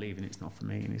says, I'm leaving, it's not for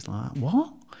me. And he's like,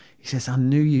 what? He says, I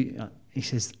knew you. He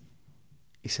says,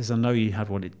 I know you had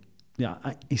what it. Yeah,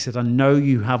 he said, I know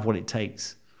you have what it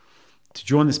takes to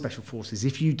join the Special Forces.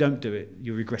 If you don't do it,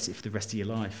 you'll regret it for the rest of your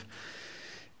life.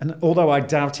 And although I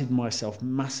doubted myself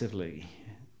massively,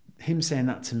 him saying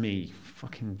that to me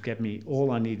fucking gave me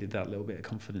all I needed, that little bit of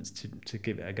confidence to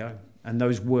give it a go. And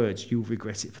those words, you'll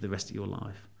regret it for the rest of your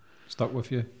life. Stuck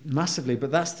with you? Massively.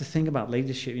 But that's the thing about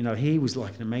leadership. He was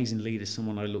like an amazing leader,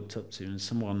 someone I looked up to, and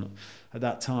someone at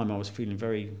that time I was feeling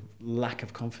very lack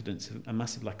of confidence, a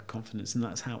massive lack of confidence, and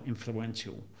that's how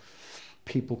influential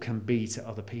people can be to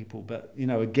other people. But,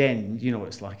 again, what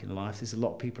it's like in life. There's a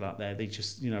lot of people out there, they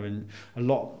just, and a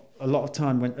lot of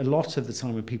the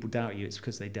time when people doubt you, it's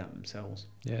because they doubt themselves.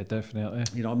 Yeah, definitely.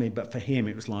 You know what I mean? But for him,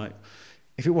 it was like,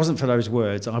 if it wasn't for those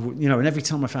words, I would, and every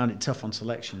time I found it tough on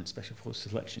selection, Special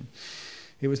Forces selection,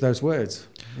 it was those words.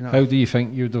 How do you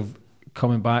think you'd have,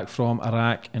 coming back from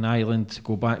Iraq and Ireland, to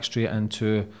go back straight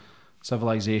into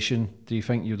civilization, do you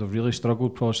think you'd have really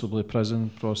struggled, possibly prison,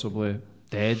 possibly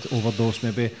dead, overdose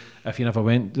maybe, if you never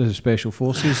went to the Special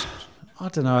Forces? I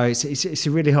don't know. It's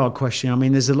a really hard question. I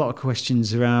mean, there's a lot of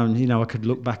questions around. I could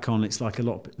look back on. It's like a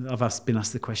lot. I've been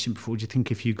asked the question before. Do you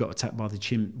think if you got attacked by the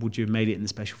chimp, would you have made it in the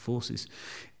Special Forces?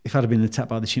 If I'd have been attacked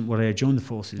by the chimp, would I have joined the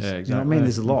forces? Yeah, exactly. You know what I mean?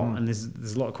 There's a lot, and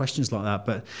there's a lot of questions like that.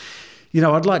 But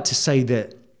I'd like to say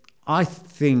that I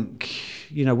think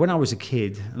when I was a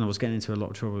kid and I was getting into a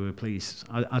lot of trouble with the police,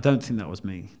 I don't think that was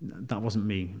me. That wasn't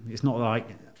me. It's not like.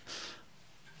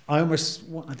 That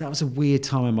was a weird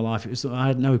time in my life. I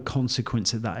had no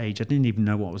consequence at that age. I didn't even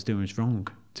know what I was doing was wrong,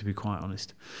 to be quite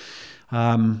honest.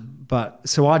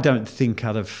 So I don't think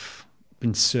I'd have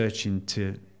been searching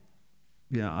to,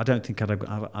 I don't think I'd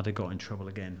have got in trouble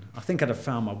again. I think I'd have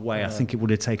found my way. I think it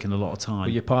would have taken a lot of time. Were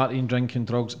you partying, drinking,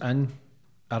 drugs in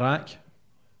Iraq?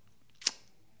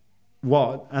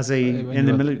 What, in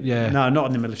the military? Yeah. No, not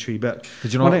in the military, but...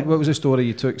 Did you know, what was the story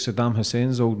you took Saddam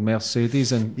Hussein's old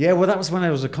Mercedes and... Yeah, well, that was when I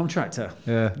was a contractor.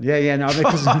 Yeah. Yeah, no,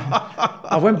 because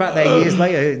I went back there years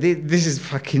later. This is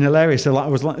fucking hilarious. So I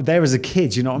was there as a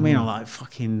kid, you know what I mean? I'm like,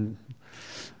 fucking...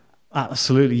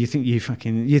 Absolutely, you think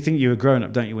you were grown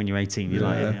up, don't you, when you're 18? You're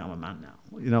like, yeah, I'm a man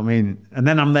now. You know what I mean? And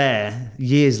then I'm there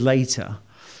years later,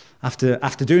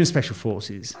 after doing Special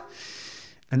Forces...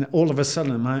 And all of a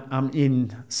sudden, I'm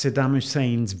in Saddam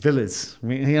Hussein's villas.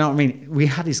 You know what I mean? We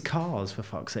had his cars, for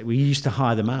fuck's sake. We used to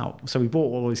hire them out. So we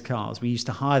bought all his cars. We used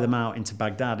to hire them out into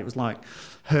Baghdad. It was like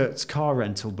Hertz car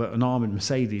rental, but an armoured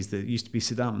Mercedes that used to be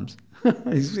Saddam's. And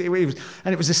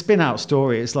it was a spin-out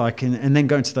story. It's like, and then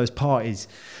going to those parties,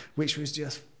 which was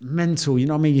just mental. You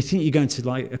know what I mean? You think you're going to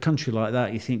like a country like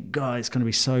that, you think, God, it's going to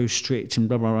be so strict and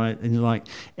blah, blah, blah. And you're like,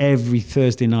 every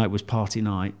Thursday night was party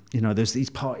night. There's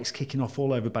these parties kicking off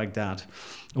all over Baghdad,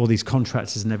 all these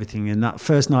contractors and everything. And that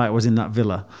first night I was in that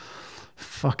villa,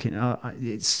 fucking,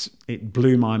 it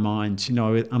blew my mind.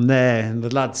 I'm there, and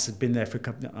the lads had been there for a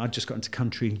couple. I just got into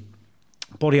country,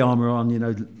 body armour on,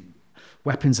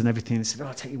 weapons and everything. They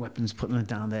said, take your weapons, put them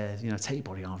down there, take your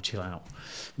body armor, chill out.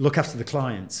 Look after the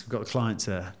clients. We've got the clients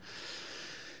there.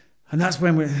 And that's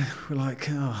when we're like,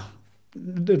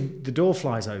 the door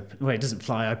flies open. Well, it doesn't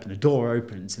fly open, the door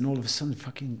opens, and all of a sudden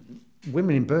fucking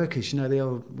women in burqas, they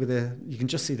all you can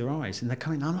just see their eyes, and they're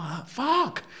coming. I'm like,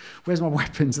 fuck, where's my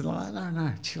weapons? And they're like,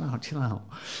 no, chill out.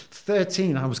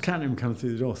 13, I was counting them coming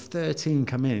through the door. 13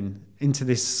 come into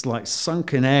this like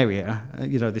sunken area,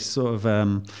 this sort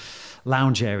of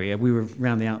lounge area. We were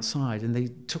around the outside, and they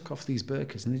took off these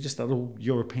burqas, and they just had all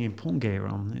European porn gear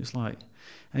on. It was like,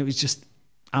 and it was just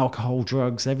alcohol,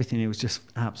 drugs, everything. It was just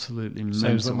absolutely mental.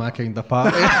 Sounds like my kind of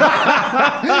party. Mate,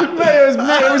 it was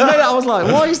I was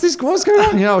like, what is this? What's going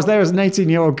on? I was there as an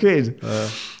 18-year-old kid.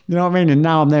 You know what I mean? And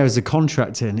now I'm there as a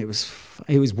contractor, and it was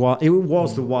wild. It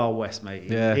was the Wild West, mate.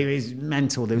 Yeah. It was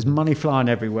mental. There was money flying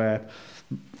everywhere.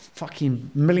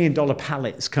 Fucking $1 million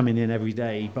pallets coming in every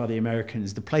day by the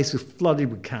Americans. The place was flooded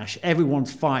with cash.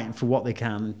 Everyone's fighting for what they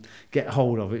can get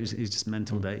hold of. It was just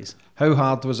mental days. How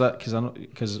hard was it?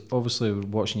 Because obviously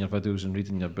watching your videos and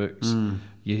reading your books,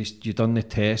 you done the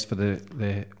test for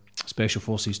the Special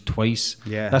Forces twice.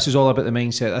 Yeah. This is all about the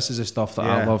mindset. This is the stuff that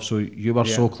I Yeah. love. So you were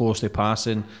Yeah. so close to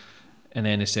passing, and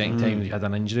then the second time you had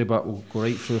an injury. But we'll go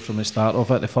right through from the start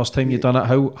of it. The first time you done it,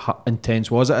 how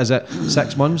intense was it? Is it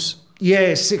 6 months? Yeah,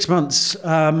 it's 6 months.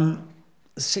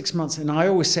 6 months, and I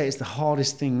always say it's the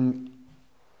hardest thing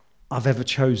I've ever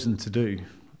chosen to do,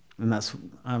 and that's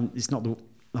it's not the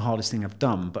hardest thing I've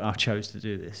done, but I chose to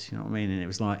do this. You know what I mean? And it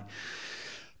was like,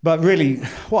 but really,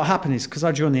 what happened is because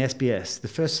I joined the SBS, the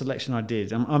first selection I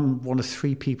did. I'm one of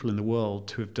 3 people in the world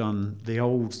to have done the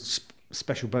old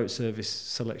Special Boat Service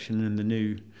selection and the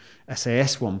new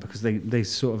SAS one, because they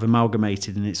sort of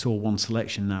amalgamated and it's all one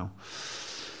selection now.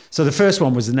 So the first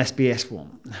one was an SBS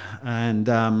one, and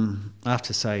I have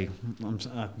to say, I'm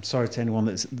sorry to anyone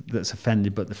that's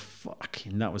offended, but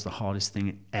that was the hardest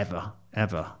thing ever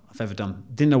I've ever done.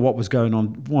 Didn't know what was going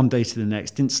on one day to the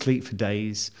next. Didn't sleep for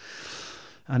days,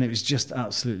 and it was just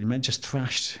absolutely just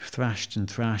thrashed,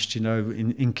 you know,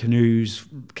 in canoes,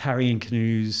 carrying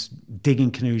canoes,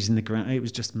 digging canoes in the ground. It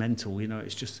was just mental, you know.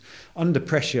 It's just under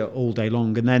pressure all day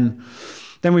long, and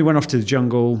then we went off to the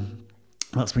jungle.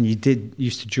 That's when you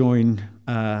used to join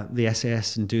the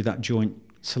SAS and do that joint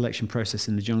selection process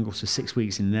in the jungle. So 6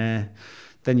 weeks in there.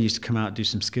 Then you used to come out, do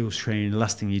some skills training. The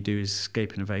last thing you do is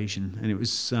escape and evasion. And it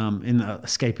was in that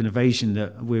escape and evasion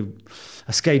that we're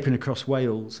escaping across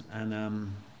Wales,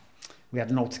 and we had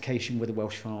an altercation with a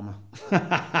Welsh farmer.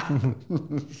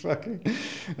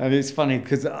 And it's funny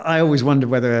because I always wonder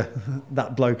whether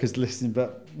that bloke is listening,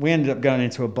 but we ended up going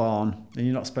into a barn, and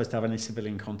you're not supposed to have any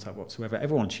civilian contact whatsoever.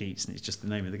 Everyone cheats, and it's just the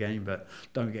name of the game, but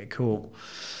don't get caught.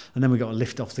 And then we got to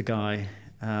lift off the guy,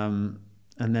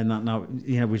 and then now,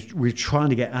 you know, we were trying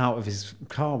to get out of his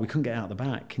car. We couldn't get out the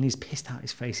back, and he's pissed out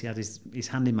his face. He had his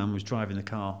handyman was driving the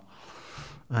car,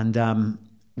 and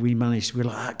we managed. We were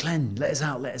like, Glenn, let us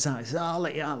out. He said, I'll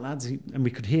let you out, lads. And we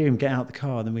could hear him get out the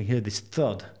car. Then we heard this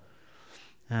thud,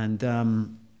 and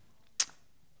then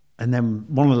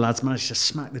one of the lads managed to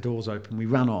smack the doors open. We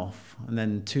ran off, and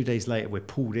then 2 days later we're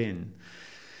pulled in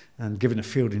and given a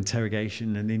field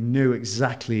interrogation, and they knew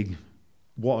exactly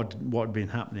what had been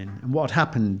happening. And what had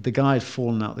happened, the guy had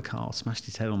fallen out of the car, smashed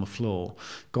his head on the floor,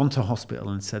 gone to hospital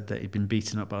and said that he'd been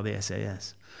beaten up by the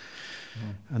SAS.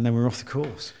 And then we're off the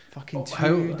course. Fucking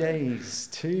 2 days.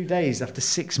 2 days after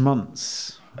 6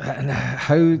 months. And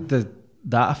how did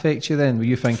that affect you then? Were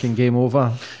you thinking game over,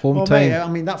 home Well, time? mate, I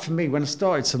mean, that for me, when I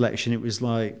started selection, it was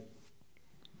like,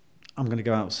 I'm going to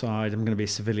go outside, I'm going to be a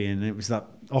civilian. And it was that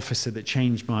officer that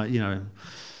changed my, you know,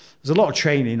 there's a lot of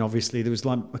training, obviously. There was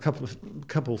like a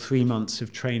couple 3 months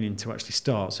of training to actually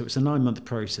start. So it was a 9-month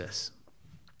process.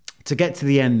 To get to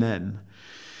the end then,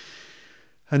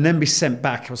 and then be sent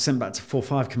back. I was sent back to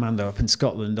 4-5 Commando up in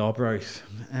Scotland, Arbroath.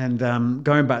 And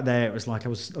going back there, it was like I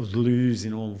was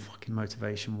losing all fucking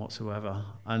motivation whatsoever.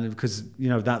 And because, you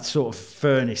know, that sort of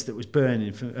furnace that was burning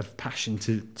of passion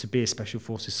to be a Special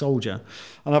Forces soldier.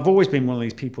 And I've always been one of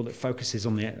these people that focuses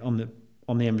on the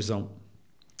end result.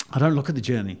 I don't look at the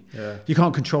journey. Yeah. You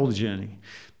can't control the journey.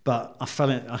 But I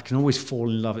can always fall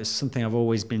in love. It's something I've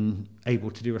always been able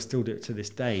to do. I still do it to this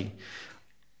day.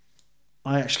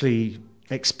 I actually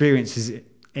experience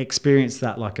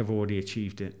that like I've already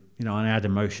achieved it, you know, and I add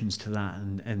emotions to that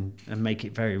and make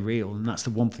it very real, and that's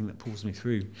the one thing that pulls me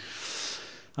through.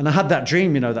 And I had that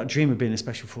dream, you know, that dream of being a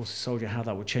Special Forces soldier, how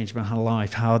that would change my whole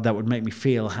life, how that would make me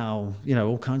feel, how, you know,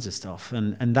 all kinds of stuff,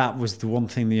 and that was the one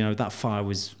thing, you know, that fire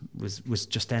was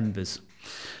just embers.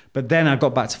 But then I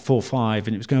got back to 4-5,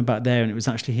 and it was going back there, and it was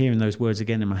actually hearing those words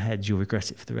again in my head, you'll regret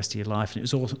it for the rest of your life. And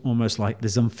it was almost like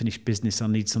there's unfinished business, I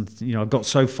need something, you know, I got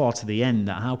so far to the end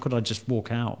that how could I just walk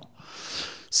out?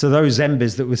 So those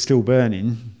embers that were still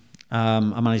burning,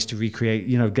 I managed to recreate,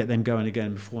 you know, get them going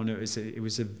again. Before I knew it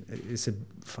was a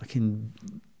fucking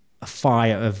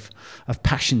fire of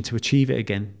passion to achieve it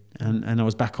again. And I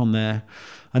was back on there.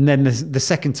 And then the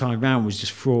second time round was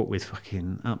just fraught with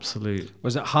fucking absolute.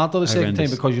 Was it harder the second time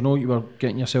because you know you were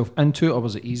getting yourself into it, or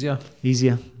was it easier?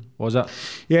 Easier. Was it?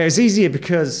 Yeah, it was easier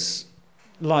because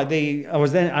like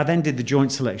I then did the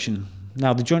joint selection.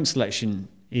 Now the joint selection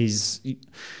is,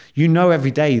 you know,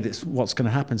 every day that's what's going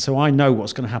to happen. So I know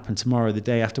what's going to happen tomorrow, the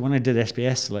day after. When I did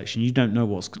SBS selection, you don't know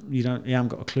you haven't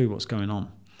got a clue what's going on.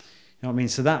 You know what I mean?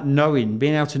 So that knowing,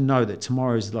 being able to know that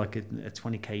tomorrow is like a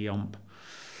 20k yomp,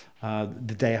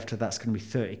 The day after that's going to be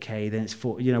 30k. Then it's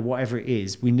 40. You know, whatever it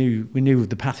is, we knew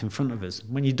the path in front of us.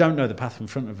 When you don't know the path in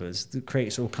front of us, it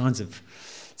creates all kinds of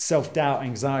self-doubt,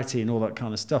 anxiety, and all that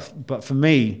kind of stuff. But for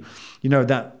me, you know,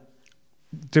 that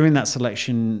doing that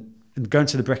selection and going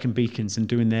to the Brecon Beacons and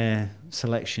doing their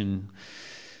selection,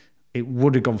 it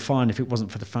would have gone fine if it wasn't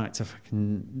for the fact I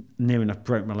fucking near enough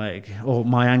broke my leg or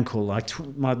my ankle.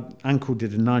 My ankle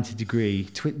did a 90-degree.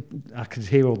 I could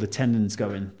hear all the tendons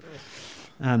going.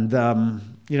 And,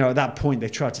 you know, at that point, they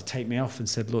tried to take me off and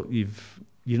said, look,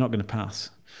 you're not going to pass.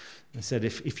 They said,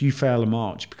 if you fail a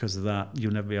march because of that,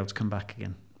 you'll never be able to come back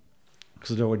again.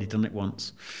 Because I'd already done it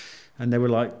once. And they were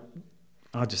like,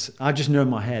 I just knew in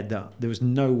my head that there was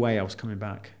no way I was coming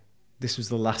back. This was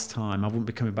the last time. I wouldn't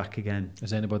be coming back again.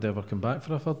 Has anybody ever come back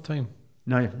for a third time?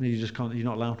 No, you just can't. You're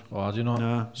not allowed. Oh, do you not?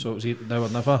 No. So it was now or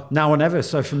never. Now or never.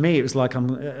 So for me, it was like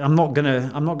I'm not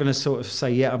gonna sort of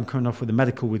say, yeah, I'm coming off with a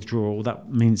medical withdrawal. That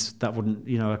means that wouldn't,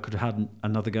 you know, I could have had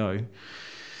another go.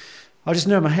 I just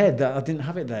knew in my head that I didn't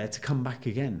have it there to come back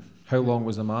again. How long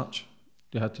was the march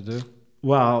you had to do?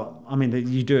 Well, I mean,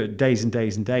 you do it days and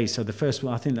days and days. So the first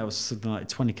one, I think that was something like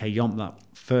 20k yomp. That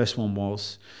first one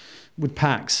was. With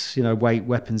packs, you know, weight,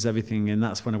 weapons, everything, and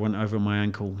that's when I went over my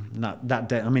ankle. And that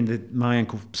day, I mean, my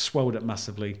ankle swelled up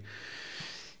massively,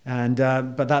 and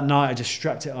but that night I just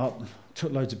strapped it up,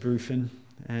 took loads of brufen,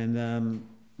 and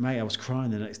mate, I was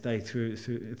crying the next day through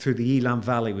the Elam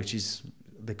Valley, which is,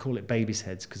 they call it baby's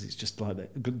heads because it's just like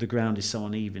the ground is so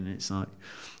uneven. It's like,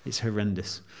 it's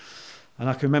horrendous, and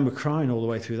I can remember crying all the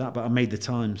way through that. But I made the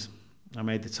times.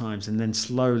 And then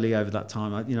slowly over that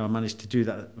time, I managed to do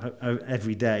that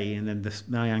every day, and then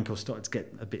my ankle started to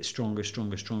get a bit stronger,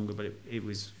 but it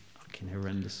was fucking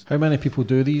horrendous. How many people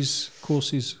do these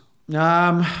courses?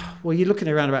 Well, you're looking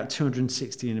around about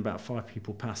 260, and about 5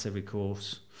 people pass every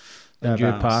course. And you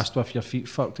passed with your feet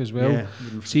fucked as well. Yeah.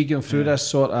 So you going through this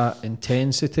sort of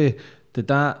intensity, did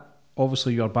that,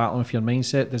 obviously you're battling with your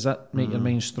mindset, does that make your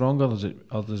mind stronger,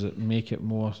 or does it make it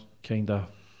more kind of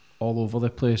all over the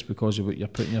place because of what you're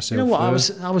putting yourself through? You know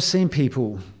what, I was seeing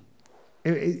people,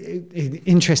 it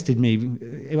interested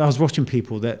me. I was watching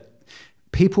people that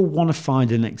people want to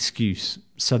find an excuse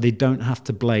so they don't have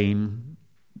to blame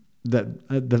that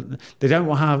they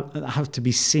don't have to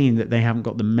be seen that they haven't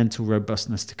got the mental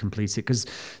robustness to complete it. Because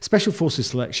special forces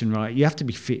selection, right, you have to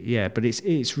be fit, yeah, but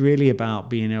it's really about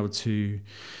being able to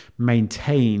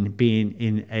maintain being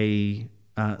in a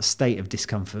state of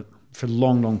discomfort for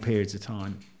long periods of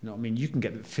time. You know what I mean? You can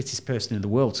get the fittest person in the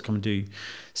world to come and do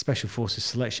special forces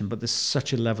selection, but there's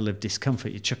such a level of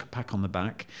discomfort. You chuck a pack on the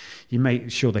back, you make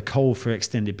sure they're cold for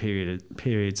extended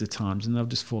periods of times, and they'll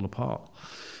just fall apart.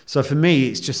 So for me,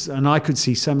 it's just, and I could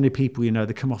see so many people, you know,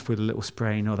 they come off with a little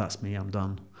sprain, oh, that's me, I'm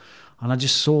done. And I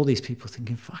just saw these people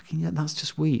thinking, fucking, yeah, that's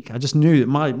just weak. I just knew that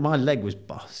my leg was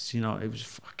bust, you know, it was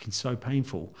fucking so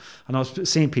painful. And I was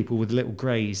seeing people with a little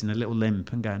graze and a little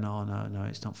limp and going, oh, no,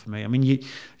 it's not for me. I mean,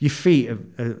 your feet,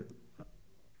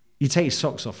 you take your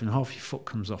socks off and half your foot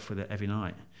comes off with it every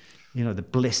night. You know, the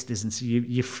blisters, and so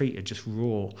your feet are just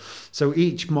raw. So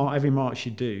every march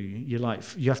you do, you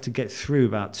have to get through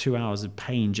about 2 hours of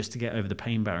pain just to get over the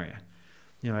pain barrier.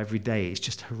 You know, every day it's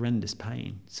just horrendous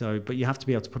pain. So, but you have to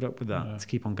be able to put up with that to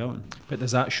keep on going. But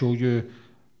does that show you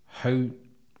how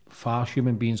far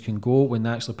human beings can go when they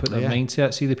actually put their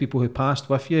mindset? See the people who passed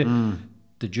with you.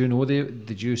 Did you know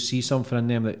did you see something in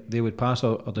them that they would pass,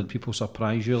 or did people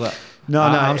surprise you? Like,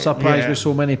 I'm surprised with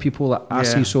so many people. Like, I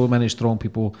see so many strong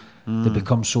people that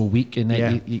become so weak, and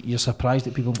then you're surprised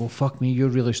that people go, "Fuck me, you're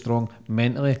really strong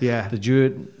mentally." Yeah.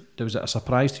 Was it a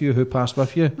surprise to you who passed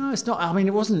with you? No, it's not. I mean,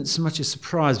 it wasn't so much a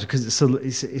surprise because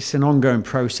it's an ongoing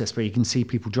process where you can see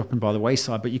people dropping by the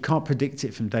wayside, but you can't predict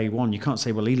it from day one. You can't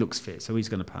say, well, he looks fit, so he's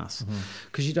going to pass,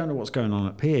 because you don't know what's going on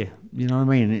up here. You know what I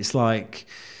mean? And it's like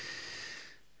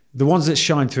the ones that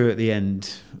shine through at the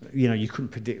end, you know, you couldn't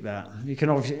predict that. You can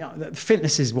obviously,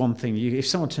 fitness is one thing. If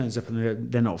someone turns up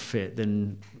and they're not fit,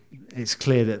 then it's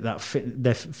clear that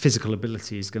their physical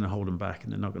ability is going to hold them back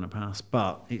and they're not going to pass.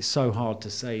 But it's so hard to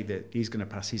say that he's going to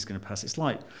pass. It's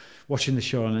like watching the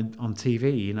show on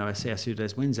TV, you know, SAS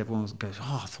Udez wins, everyone goes,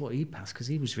 oh, I thought he'd pass because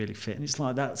he was really fit. And it's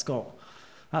like that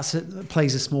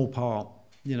plays a small part.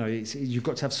 You know, you've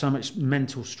got to have so much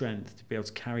mental strength to be able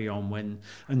to carry on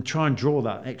and try and draw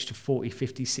that extra 40,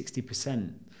 50,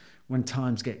 60% when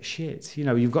times get shit. You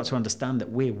know, you've got to understand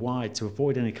that we're wired to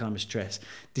avoid any kind of stress,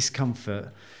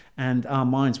 discomfort, and our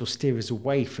minds will steer us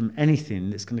away from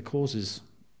anything that's going to cause us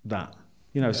that.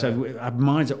 You know, so our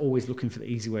minds are always looking for the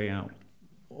easy way out,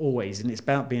 always. And it's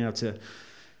about being able to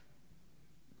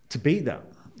beat that.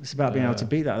 It's about being able to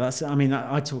beat that. That's, I mean,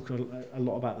 I talk a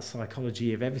lot about the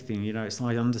psychology of everything. You know, it's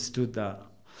like I understood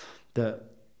that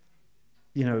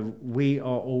you know, we are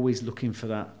always looking for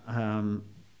that.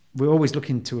 We're always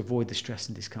looking to avoid the stress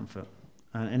and discomfort,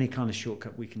 and any kind of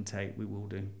shortcut we can take, we will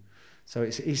do. So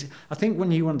it's I think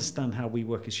when you understand how we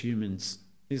work as humans,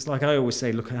 it's like I always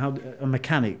say, look, how a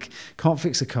mechanic can't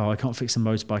fix a car, can't fix a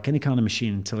motorbike, any kind of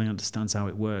machine until he understands how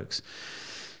it works.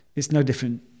 It's no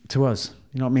different to us.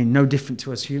 You know what I mean? No different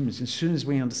to us humans. As soon as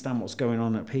we understand what's going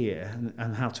on up here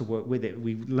and how to work with it,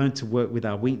 we learn to work with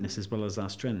our weakness as well as our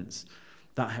strengths.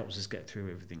 That helps us get through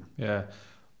everything. Yeah.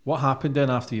 What happened then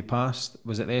after you passed?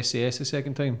 Was it the SAS the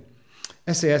second time?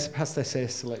 SAS, passed the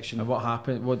SAS selection. And what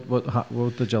happened? What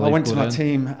did your life I went go to my then?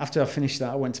 team. After I finished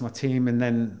that, I went to my team, and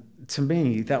then to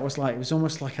me, that was like, it was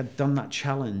almost like I'd done that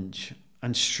challenge,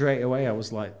 and straight away I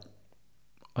was like,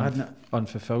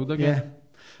 Unfulfilled again? Yeah.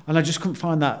 And I just couldn't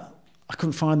find that. I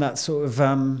couldn't find that sort of,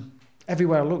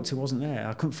 everywhere I looked, it wasn't there.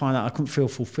 I couldn't find that. I couldn't feel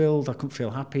fulfilled. I couldn't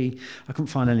feel happy. I couldn't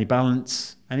find any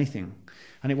balance, anything.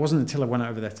 And it wasn't until I went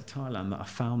over there to Thailand that I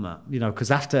found that, you know, because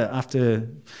after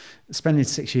spending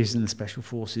 6 years in the Special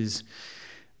Forces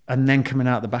and then coming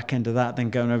out the back end of that, then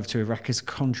going over to Iraq as a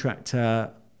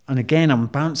contractor, and again, I'm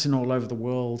bouncing all over the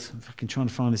world, fucking trying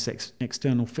to find this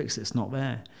external fix that's not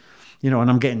there. You know, and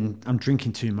I'm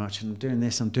drinking too much, and I'm doing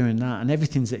this, I'm doing that, and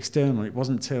everything's external. It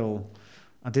wasn't until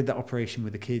I did that operation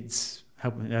with the kids,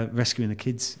 helping rescuing the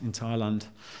kids in Thailand,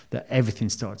 that everything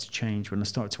started to change when I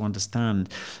started to understand.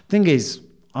 Thing is,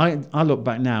 I look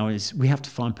back now, is we have to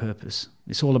find purpose.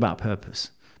 It's all about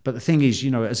purpose. But the thing is,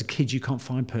 you know, as a kid, you can't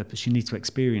find purpose. You need to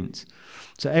experience.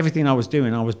 So everything I was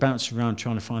doing, I was bouncing around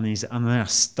trying to find these, and then I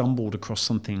stumbled across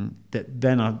something that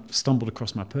then I stumbled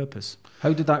across my purpose.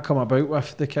 How did that come about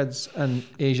with the kids in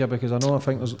Asia? Because I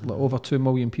think there's like over 2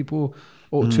 million people,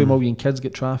 2 million kids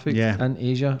get trafficked in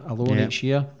Asia alone each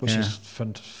year, which is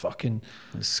fucking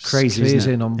it's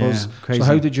crazy numbers. Yeah, crazy. So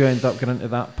how did you end up getting into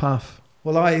that path?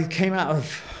 Well, I came out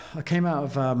of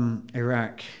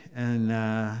Iraq, and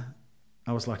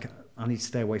I was like, I need to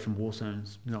stay away from war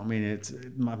zones. You know what I mean?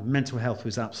 My mental health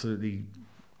was absolutely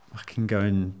fucking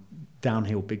going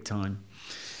downhill big time.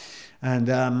 And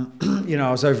you know,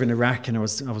 I was over in Iraq, and I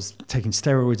was taking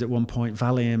steroids at one point,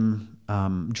 Valium,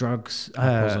 drugs,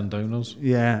 Uppers and downers.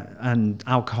 Yeah, and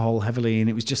alcohol heavily, and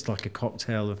it was just like a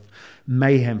cocktail of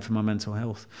mayhem for my mental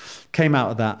health. Came out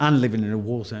of that, and living in a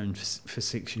war zone for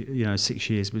 6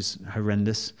 years was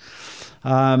horrendous.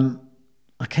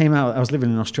 I came out, I was living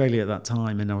in Australia at that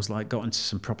time, and I was like, got into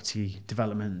some property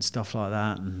development and stuff like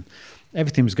that, and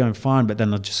everything was going fine, but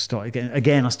then I just started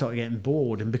getting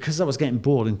bored. And because I was getting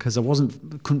bored, and because I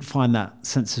couldn't find that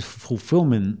sense of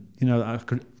fulfillment, you know, that I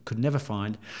could never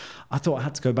find, I thought I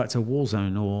had to go back to a war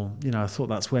zone, or, you know, I thought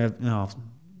that's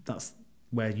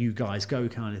where you guys go,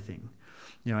 kind of thing.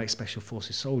 You know, ex-Special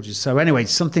Forces soldiers. So anyway,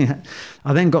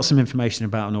 I then got some information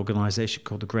about an organisation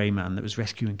called the Grey Man that was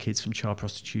rescuing kids from child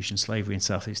prostitution, slavery in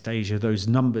Southeast Asia. Those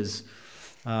numbers,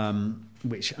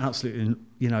 which absolutely,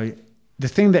 you know, the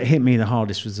thing that hit me the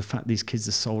hardest was the fact these kids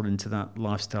are sold into that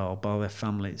lifestyle by their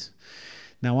families.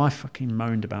 Now, I fucking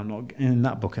moaned about in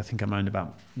that book, I think I moaned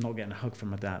about not getting a hug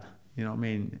from my dad. You know what I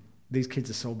mean? These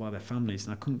kids are sold by their families,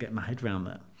 and I couldn't get my head around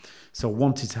that. So I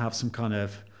wanted to have some kind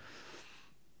of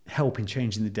help in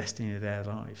changing the destiny of their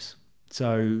lives.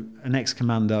 So an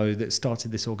ex-commando that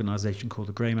started this organisation called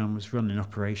the Grey Man was running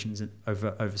operations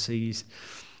overseas,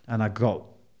 and I got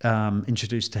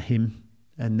introduced to him,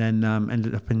 and then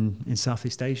ended up in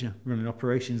Southeast Asia running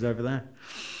operations over there.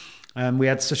 We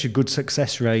had such a good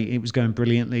success rate; it was going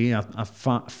brilliantly. I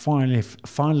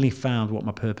finally found what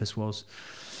my purpose was.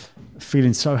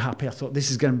 Feeling so happy, I thought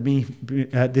this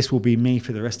will be me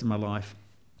for the rest of my life,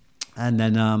 and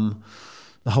then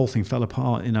the whole thing fell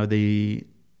apart. You know, it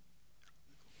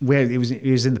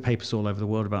was in the papers all over the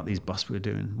world about these busts we were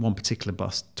doing. One particular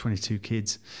bust, 22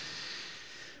 kids.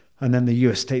 And then the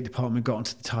US State Department got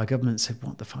onto the Thai government and said,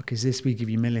 what the fuck is this? We give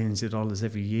you millions of dollars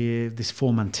every year. This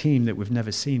 4-man team that we've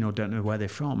never seen or don't know where they're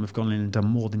from have gone in and done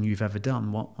more than you've ever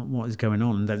done. What is going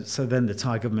on? And so then the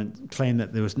Thai government claimed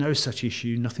that there was no such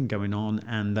issue, nothing going on,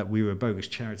 and that we were a bogus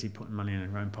charity putting money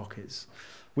in our own pockets.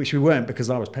 Which we weren't, because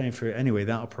I was paying for it anyway,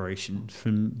 that operation,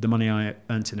 from the money I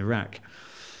earned in Iraq.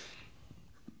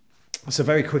 So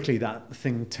very quickly that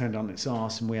thing turned on its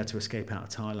arse, and we had to escape out of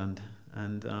Thailand.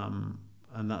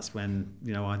 And that's when,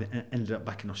 you know, I ended up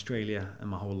back in Australia, and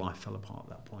my whole life fell apart at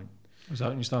that point. Was that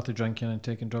when you started drinking and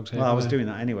taking drugs? Well, I was doing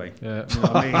that anyway. Yeah. You know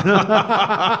what I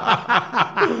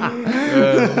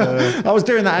mean? I was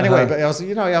doing that anyway, but I was,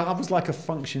 you know, I was like a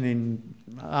functioning,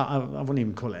 I wouldn't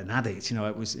even call it an addict, you know,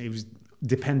 it was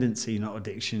dependency, not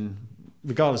addiction.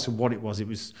 regardless of what it was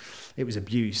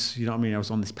abuse. You know what I mean? I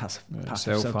was on this passive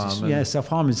Self-harming.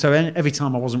 Self-harming. So every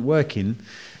time I wasn't working,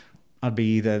 I'd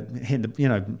be either hitting the, you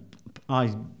know,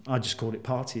 I just called it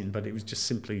partying, but it was just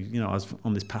simply, you know, I was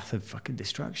on this path of fucking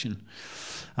distraction.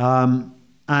 But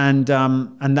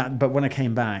when I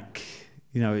came back,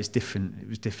 you know, it's different. It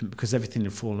was different because everything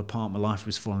had fallen apart. My life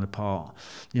was falling apart.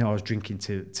 You know, I was drinking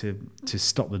to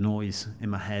stop the noise in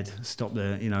my head, stop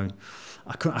the, you know,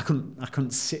 I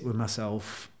couldn't sit with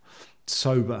myself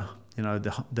sober. You know,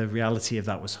 the reality of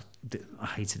that was, I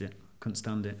hated it. Couldn't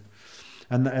stand it.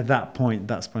 And at that point,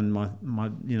 that's when my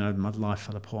life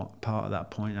fell apart at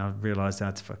that point. I realised I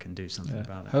had to fucking do something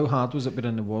about it. How hard was it being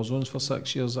in the war zones for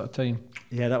 6 years at a time?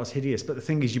 Yeah, that was hideous. But the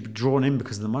thing is, you're drawn in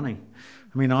because of the money.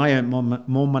 I mean, I earned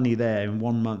more money there in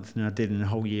 1 month than I did in a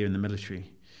whole year in the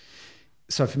military.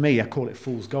 So for me, I call it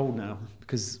fool's gold now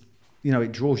because, you know,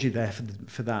 it draws you there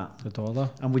for that. The dollar.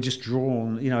 And we're just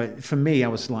drawn, you know, for me, I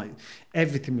was like,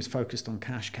 everything was focused on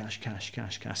cash. It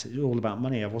was all about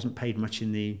money. I wasn't paid much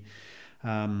in the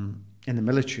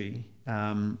military,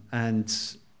 and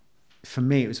for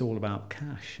me it was all about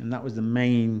cash, and that was the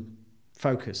main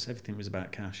focus. Everything was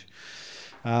about cash.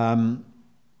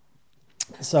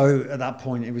 So at that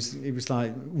point it was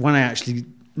like when I actually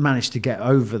managed to get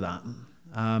over that,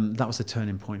 that was a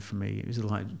turning point for me. It was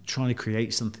like trying to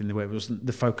create something where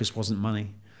the focus wasn't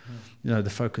money. You know, the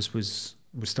focus was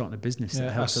starting a business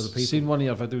that helps other people. I've seen one of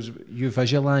your videos, you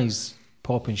visualise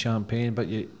popping champagne, but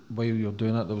while you're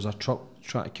doing it, there was a truck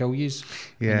trying to kill you.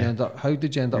 Yeah. How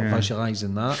did you end up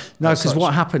visualising that? No, because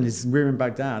what happened is we were in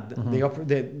Baghdad.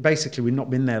 Basically, we'd not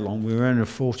been there long. We were earning a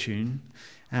fortune,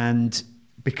 and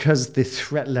because the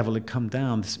threat level had come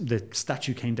down, the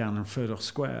statue came down in Firdos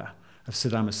Square of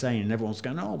Saddam Hussein, and everyone's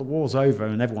going, "Oh, the war's over,"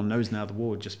 and everyone knows now the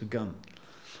war had just begun.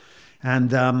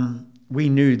 And we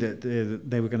knew that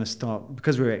they were going to start,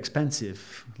 because we were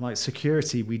expensive. Like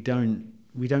security, we don't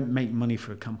make money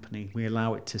for a company. We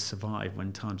allow it to survive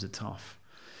when times are tough.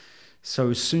 So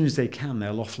as soon as they can,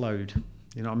 they'll offload.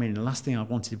 You know what I mean? The last thing I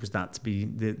wanted was that to be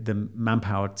the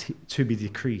manpower to be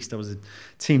decreased. I was a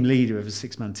team leader of a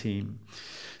 6-man team.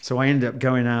 So I ended up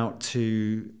going out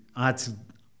I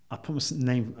put my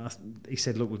name, he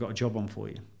said, "Look, we've got a job on for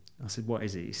you." I said, "What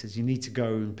is it?" He says, "You need to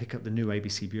go and pick up the new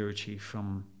ABC bureau chief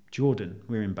from Jordan."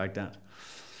 We're in Baghdad.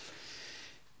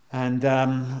 And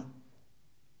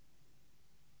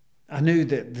I knew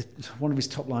that one of his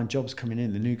top line jobs coming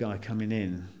in, the new guy coming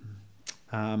in,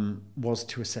 was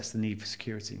to assess the need for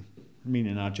security,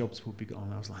 meaning our jobs would be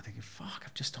gone. I was like thinking, fuck,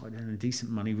 I've just started earning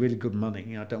decent money, really good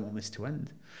money. I don't want this to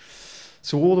end.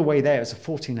 So all the way there, it was a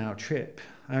 14-hour trip.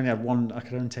 I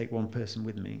could only take one person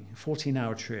with me. A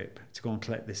 14-hour trip to go and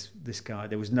collect this guy.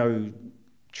 There was no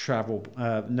travel,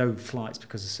 no flights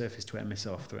because of surface-to-air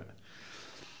missile threat.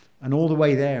 And all the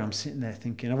way there, I'm sitting there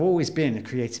thinking, I've always been a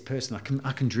creative person.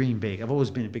 I can dream big. I've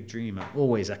always been a big dreamer.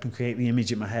 Always, I can create the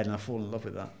image in my head, and I fall in love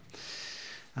with that.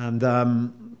 And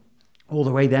all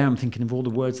the way there, I'm thinking of all the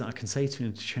words that I can say to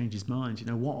him to change his mind. You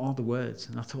know, what are the words?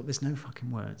 And I thought, there's no fucking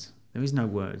words. There is no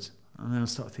words. And then I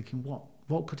started thinking,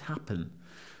 what could happen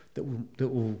that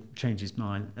will change his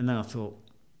mind? And then I thought,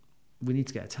 we need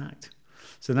to get attacked.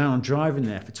 So now I'm driving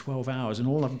there for 12 hours, and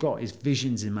all I've got is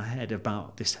visions in my head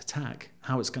about this attack,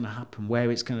 how it's going to happen, where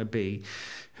it's going to be,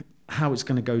 how it's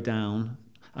going to go down.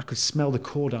 I could smell the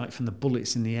cordite from the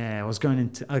bullets in the air. I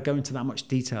go into that much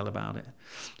detail about it.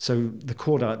 So the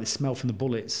cordite, the smell from the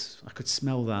bullets, I could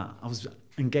smell that. I was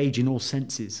engaging all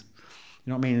senses.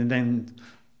 You know what I mean? And then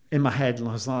in my head,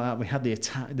 I was like that. We had the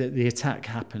attack. The attack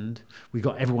happened. We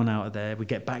got everyone out of there. We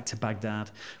get back to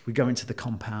Baghdad. We go into the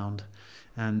compound.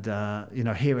 And,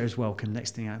 heroes welcome.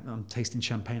 Next thing, I'm tasting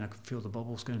champagne. I can feel the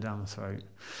bubbles going down the throat.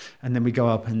 And then we go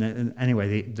up, and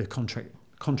anyway, the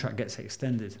contract gets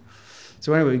extended.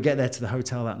 So anyway, we get there to the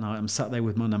hotel that night. I'm sat there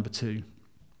with my number 2.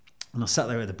 And I sat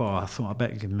there at the bar. I thought, I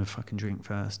better give him a fucking drink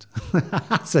first.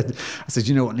 I said,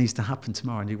 you know what needs to happen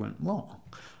tomorrow? And he went, what?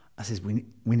 I said, we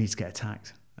need to get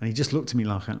attacked. And he just looked at me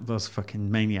like I was a fucking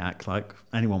maniac, like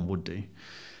anyone would do.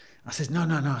 I said, no.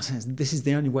 I said, this is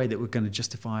the only way that we're going to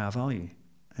justify our value.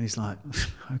 And he's like,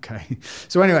 okay.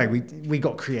 So anyway, we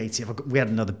got creative. We had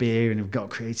another beer, and we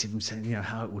got creative and said,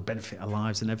 how it would benefit our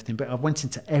lives and everything. But I went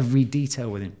into every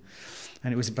detail with him.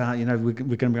 And it was about, we're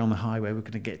going to be on the highway. We're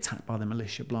going to get attacked by the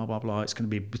militia, blah, blah, blah. It's going to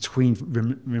be between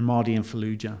Ramadi and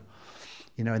Fallujah.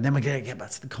 And then we're going to get back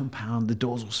to the compound. The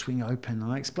doors will swing open.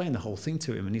 And I explained the whole thing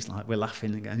to him. And he's like, we're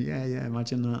laughing and going, yeah,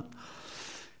 imagine that.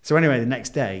 So anyway, the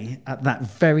next day, at that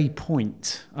very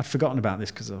point, I'd forgotten about this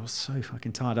because I was so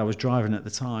fucking tired. I was driving at the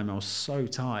time. I was so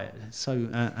tired,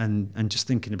 and just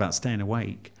thinking about staying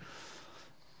awake.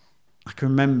 I can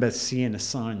remember seeing a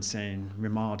sign saying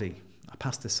Ramadi. I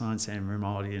passed a sign saying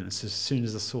Ramadi, and as soon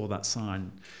as I saw that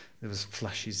sign, there was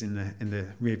flashes in the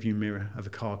rearview mirror of a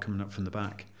car coming up from the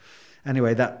back.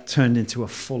 Anyway, that turned into a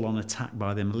full-on attack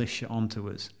by the militia onto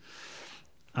us.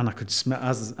 And I could smell,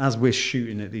 as we're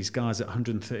shooting at these guys at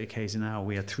 130 k's an hour,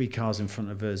 we had 3 cars in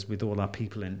front of us with all our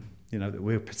people in, that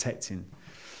we were protecting.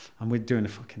 And we're doing a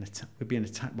fucking attack. We're being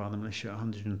attacked by the militia at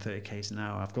 130 k's an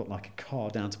hour. I've got like a car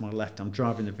down to my left. I'm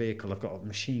driving the vehicle. I've got a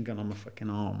machine gun on my fucking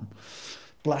arm,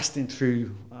 blasting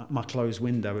through my closed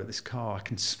window at this car.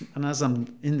 And as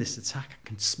I'm in this attack, I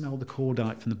can smell the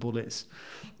cordite from the bullets,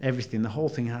 everything. The whole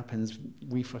thing happens.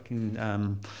 We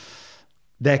fucking...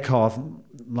 their car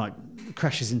like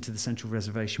crashes into the central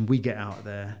reservation. We get out of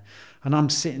there, and I'm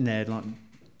sitting there like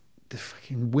the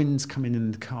fucking wind's coming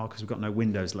in the car because we've got no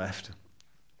windows left,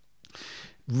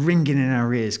 ringing in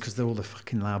our ears because they're all the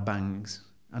fucking loud bangs.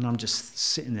 And I'm just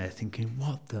sitting there thinking,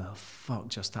 what the fuck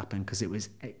just happened? Because it was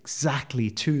exactly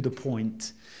to the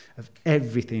point of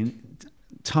everything.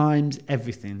 Times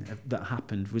everything that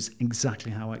happened was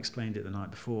exactly how I explained it the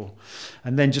night before.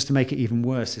 And then just to make it even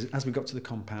worse, as we got to the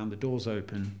compound, the doors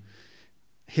open,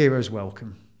 heroes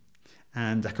welcome.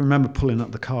 And I can remember pulling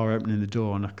up the car, opening the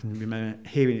door, and I can remember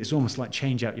hearing it's almost like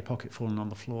change out your pocket falling on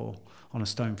the floor, on a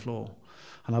stone floor.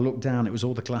 And I looked down, it was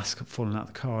all the glass falling out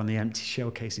of the car and the empty shell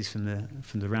cases from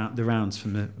the rounds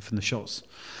from the shots.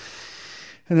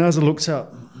 And then as I looked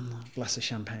up, a glass of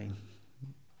champagne.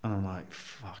 And I'm like,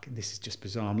 fuck, this is just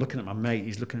bizarre. I'm looking at my mate,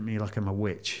 he's looking at me like I'm a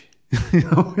witch.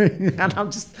 And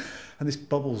this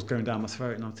bubble's going down my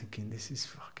throat, and I'm thinking, this is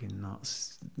fucking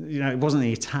nuts. It wasn't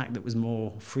the attack that was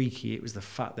more freaky, it was the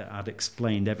fact that I'd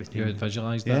explained everything. You had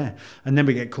visualised that? Yeah. And then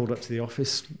we get called up to the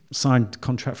office, signed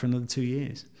contract for another 2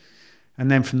 years. And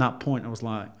then from that point, I was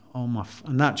like, oh my,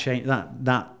 and that changed,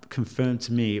 that confirmed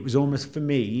to me, it was almost for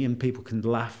me, and people can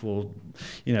laugh or,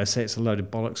 say it's a load of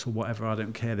bollocks or whatever, I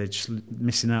don't care, they're just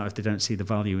missing out if they don't see the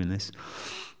value in this.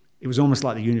 It was almost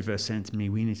like the universe saying to me,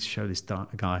 we need to show this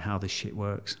guy how this shit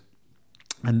works.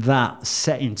 And that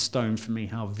set in stone for me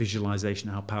how visualization,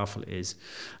 how powerful it is.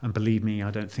 And believe me, I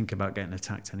don't think about getting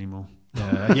attacked anymore.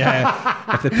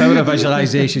 Yeah. If the power of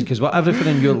visualization, because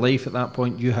everything in your life at that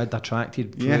point you had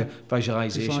attracted through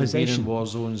visualization, being in war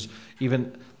zones,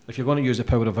 even if you're going to use the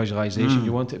power of visualization,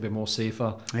 you want it to be more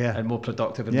safer and more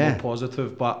productive and more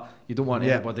positive, but you don't want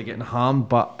anybody getting harmed.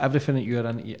 But everything that you're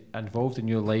involved in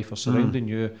your life or surrounding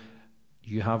you,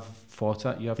 you have fought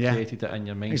it, you have created it in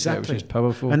your mindset, which is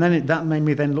powerful. And then that made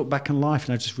me then look back in life,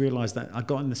 and I just realised that I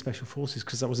got in the Special Forces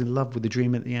because I was in love with the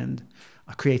dream at the end.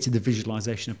 I created the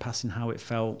visualisation of passing how it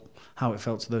felt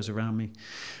to those around me.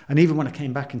 And even when I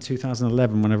came back in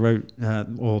 2011, when I wrote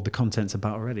all the contents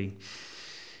about already,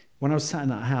 when I was sat in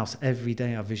that house, every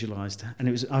day I visualised,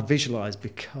 and I visualised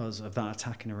because of that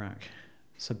attack in Iraq.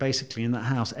 So basically in that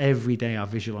house, every day I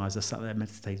visualised, I sat there,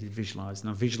 meditated, visualised,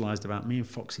 and I visualised about me and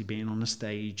Foxy being on a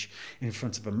stage in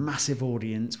front of a massive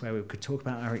audience where we could talk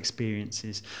about our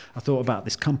experiences. I thought about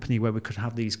this company where we could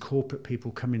have these corporate people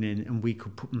coming in and we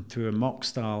could put them through a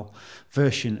mock-style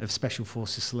version of Special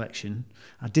Forces selection.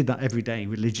 I did that every day,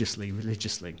 religiously.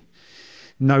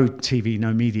 No TV,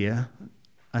 no media.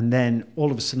 And then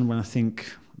all of a sudden when I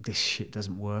think, this shit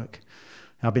doesn't work,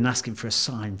 I've been asking for a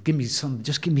sign.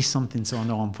 Just give me something so I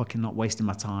know I'm fucking not wasting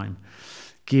my time.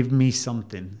 Give me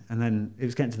something. And then it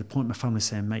was getting to the point my family was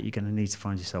saying, mate, you're going to need to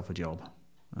find yourself a job.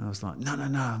 And I was like,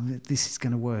 no, this is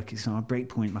going to work. It's not a break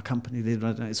point. My company,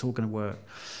 it's all going to work.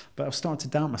 But I was starting to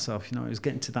doubt myself. It was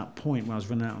getting to that point where I was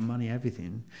running out of money,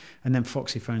 everything. And then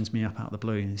Foxy phones me up out of the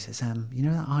blue and he says, you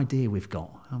know that idea we've got?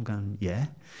 I'm going, yeah.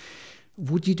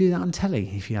 Would you do that on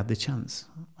telly if you had the chance?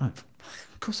 Of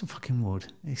course I fucking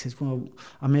would. He says, well,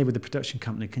 I'm here with the production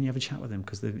company. Can you have a chat with them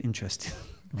because they're interested?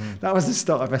 That was the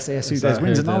start of SAS Who Dares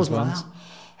Wins. And I was like,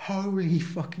 holy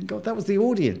fucking God, that was the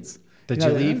audience. Did you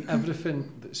leave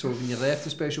everything? So when you left the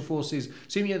Special Forces,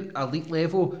 see when you're at elite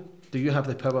level, do you have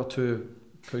the power to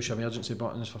push emergency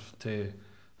buttons to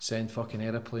send fucking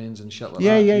aeroplanes and shit like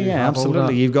that? Yeah,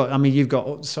 absolutely. You've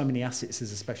got so many assets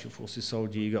as a Special Forces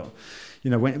soldier. You got,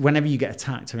 whenever you get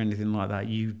attacked or anything like that,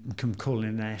 you can call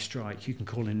in an airstrike. You can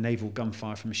call in naval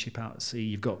gunfire from a ship out at sea.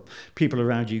 You've got people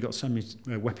around you. You've got so many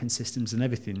weapon systems and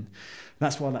everything.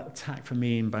 That's why that attack for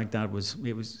me in Baghdad was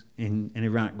in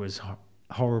Iraq was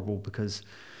horrible, because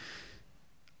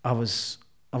I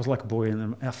felt like a boy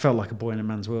in a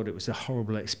man's world. It was a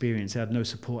horrible experience. I had no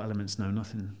support elements, no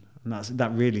nothing. And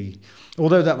that really,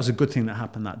 although that was a good thing that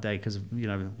happened that day because of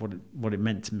what it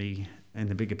meant to me in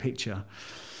the bigger picture,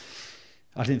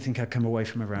 I didn't think I'd come away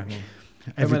from Iraq.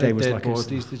 Every day was like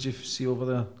bodies did you see over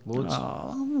there? Loads?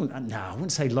 No, I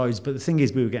wouldn't say loads, but the thing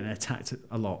is we were getting attacked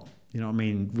a lot. You know what I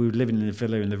mean? We were living in a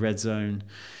villa in the red zone.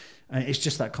 And it's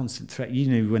just that constant threat. You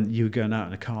knew when you were going out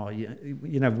in a car,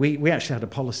 you know, we actually had a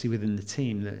policy within the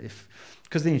team that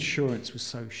because the insurance was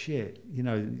so shit, you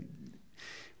know,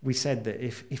 we said that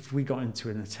if we got into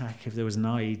an attack, if there was an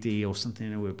IED or something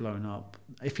and we were blown up,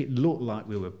 if it looked like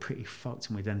we were pretty fucked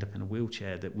and we'd end up in a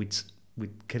wheelchair, that we'd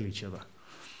kill each other.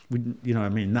 You know what I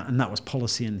mean? That was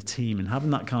policy in the team, and having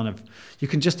that kind of, you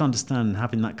can just understand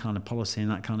having that kind of policy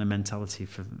and that kind of mentality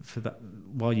for that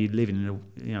while you're living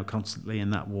constantly in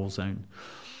that war zone.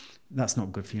 That's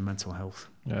not good for your mental health.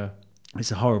 Yeah,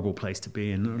 it's a horrible place to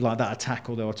be in. Like that attack,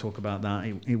 although I talk about that,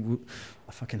 I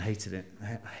fucking hated it.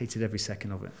 I hated every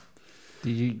second of it.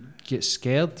 Do you get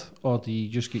scared, or do you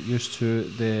just get used to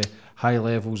the high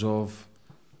levels of,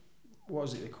 what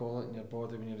is it they call it in your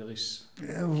body when you release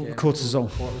cortisol?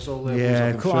 Cortisol levels.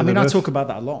 Yeah, I mean, I talk about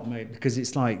that a lot, mate, because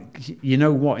it's like, you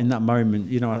know what, in that moment,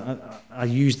 you know, I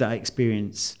use that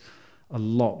experience a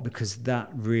lot because that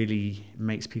really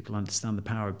makes people understand the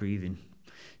power of breathing.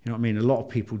 You know what I mean? A lot of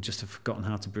people just have forgotten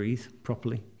how to breathe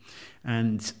properly.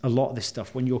 And a lot of this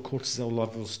stuff, when your cortisol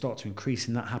levels start to increase,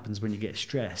 and that happens when you get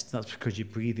stressed, that's because your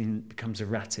breathing becomes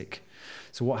erratic.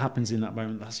 So what happens in that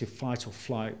moment, that's your fight or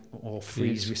flight or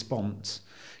freeze response.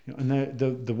 You know, and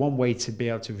the one way to be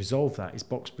able to resolve that is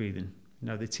box breathing. You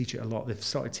know, they teach it a lot. They've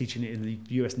started teaching it in the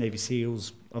US Navy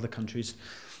SEALs, other countries.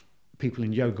 People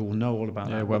in yoga will know all about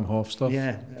that. Yeah, Wim Hof stuff.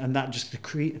 Yeah, and that just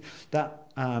decreases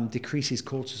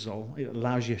cortisol. It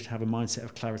allows you to have a mindset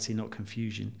of clarity, not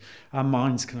confusion. Our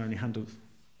minds can only handle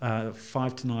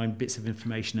 5 to 9 bits of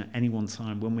information at any one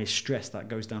time. When we're stressed, that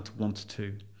goes down to 1 to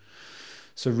 2.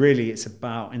 So really, it's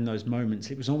about, in those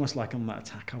moments, it was almost like on that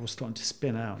attack, I was starting to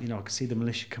spin out. You know, I could see the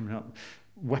militia coming up.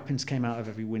 Weapons came out of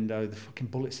every window. The fucking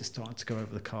bullets are starting to go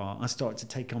over the car. I started to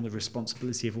take on the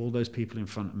responsibility of all those people in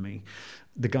front of me,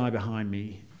 the guy behind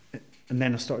me. And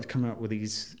then I started coming up with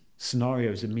these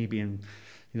scenarios of me being,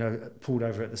 you know, pulled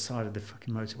over at the side of the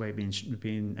fucking motorway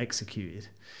being executed.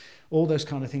 All those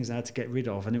kind of things I had to get rid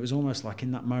of. And it was almost like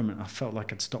in that moment, I felt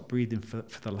like I'd stopped breathing for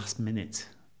the last minute.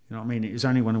 You know what I mean? It was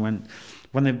only when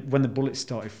the bullets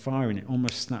started firing, it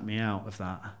almost snapped me out of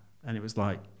that. And it was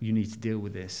like, you need to deal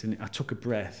with this. And I took a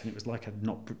breath, and it was like I'd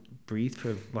not breathed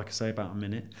for, like I say, about a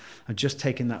minute. And just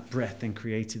taking that breath then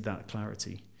created that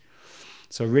clarity.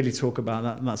 So I really talk about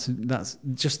that. And that's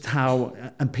just how,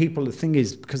 and people, the thing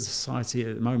is, because of society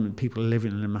at the moment, people are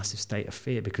living in a massive state of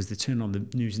fear because they turn on the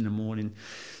news in the morning.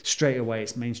 Straight away,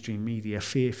 it's mainstream media,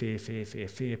 fear, fear, fear, fear,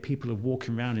 fear. People are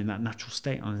walking around in that natural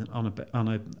state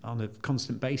on a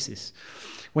constant basis.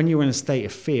 When you're in a state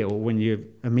of fear, or when you're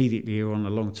immediately or on a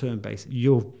long-term basis,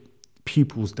 your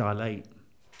pupils dilate.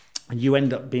 And you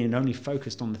end up being only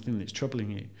focused on the thing that's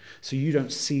troubling you. So you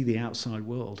don't see the outside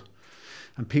world.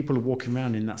 And people are walking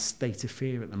around in that state of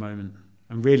fear at the moment.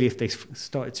 And really, if they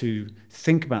started to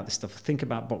think about this stuff, think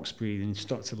about box breathing,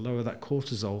 start to lower that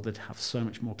cortisol, they'd have so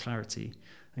much more clarity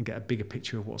and get a bigger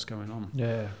picture of what's going on.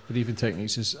 Yeah, breathing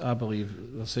techniques is, I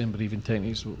believe, they're saying breathing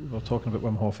techniques, we were talking about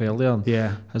Wim Hof earlier, and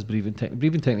yeah, has breathing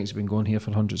techniques have been going here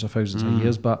for hundreds of thousands of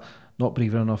years, but not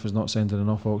breathing enough is not sending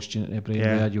enough oxygen to the brain.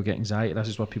 Yeah. You'll get anxiety. This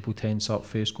is where people tense up,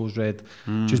 face goes red.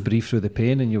 Just breathe through the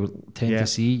pain, and you'll tend to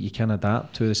see you can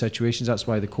adapt to the situations. That's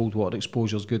why the cold water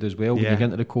exposure is good as well. When you get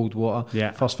into the cold water,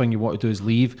 first thing you want to do is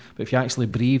leave. But if you actually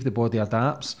breathe, the body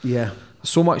adapts. Yeah.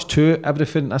 So much to it,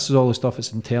 everything. This is all the stuff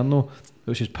that's internal,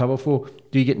 which is powerful.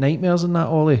 Do you get nightmares in that,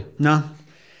 Ollie? No.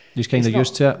 You're just kind of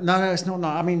used to it? No, it's not.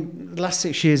 I mean, the last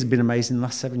 6 years have been amazing. The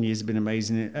last 7 years have been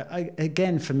amazing.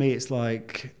 Again, for me, it's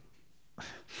like,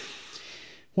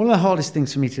 one of the hardest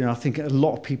things for me to know, I think a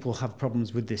lot of people have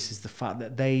problems with this, is the fact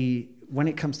that when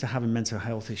it comes to having mental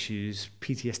health issues,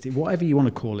 PTSD, whatever you want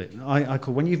to call it, I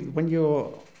call when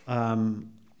your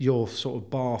sort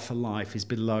of bar for life is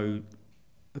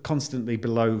constantly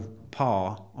below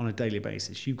par on a daily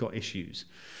basis, you've got issues.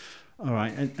 All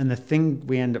right, and the thing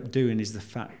we end up doing is the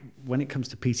fact, when it comes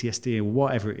to PTSD or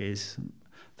whatever it is,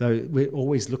 though, we're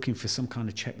always looking for some kind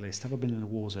of checklist. Have I been in a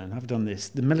war zone? Have I done this?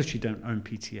 The military don't own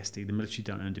PTSD. The military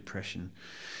don't own depression.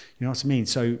 You know what I mean?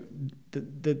 So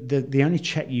the only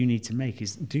check you need to make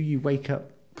is, do you wake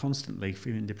up constantly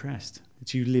feeling depressed?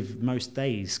 Do you live most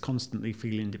days constantly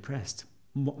feeling depressed?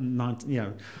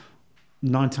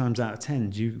 9 times out of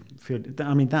 10, do you feel?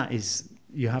 I mean, that is,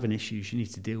 you're having issues. You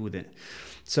need to deal with it.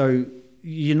 So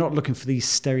you're not looking for these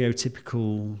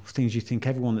stereotypical things. You think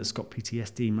everyone that's got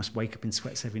PTSD must wake up in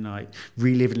sweats every night,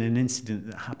 reliving an incident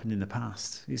that happened in the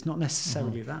past. It's not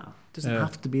necessarily that. It doesn't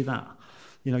have to be that.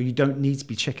 You know, you don't need to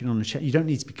be checking on the check. You don't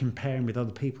need to be comparing with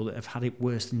other people that have had it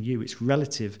worse than you. It's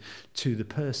relative to the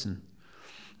person.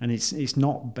 And it's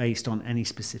not based on any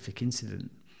specific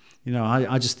incident. You know,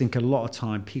 I just think a lot of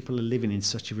time people are living in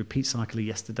such a repeat cycle of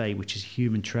yesterday, which is a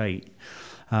human trait,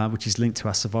 which is linked to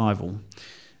our survival,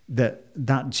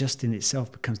 that just in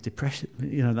itself becomes depression.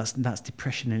 You know, that's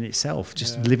depression in itself,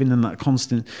 just living in that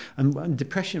constant. And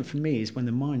depression for me is when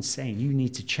the mind's saying you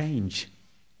need to change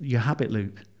your habit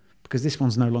loop, because this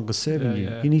one's no longer serving you.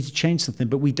 You need to change something,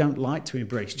 but we don't like to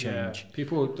embrace change.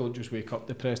 People don't just wake up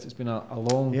depressed. It's been a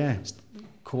long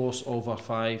course over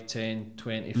 5, 10,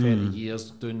 20, 30 years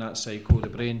doing that cycle. The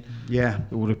brain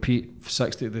will repeat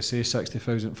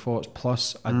 60,000 thoughts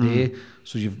plus a day.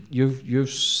 So you've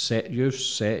set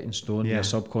in stone your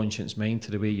subconscious mind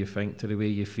to the way you think, to the way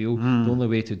you feel. The only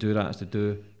way to do that is to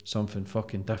do something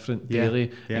fucking different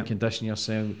daily and condition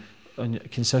yourself. And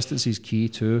consistency is key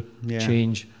to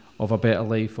change of a better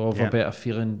life, of a better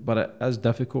feeling. But it is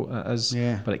difficult. It is,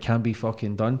 but it can be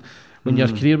fucking done. When your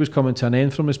career was coming to an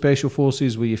end from the Special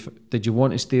Forces, did you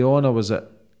want to stay on, or was it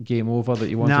game over that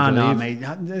you wanted to leave? No, mate.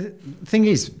 The thing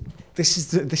is, this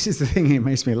is the thing that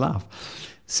makes me laugh.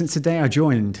 Since the day I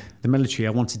joined the military,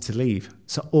 I wanted to leave.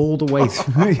 So all the way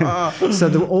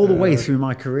through, all the way through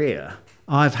my career,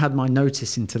 I've had my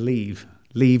notice in to leave.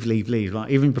 Leave.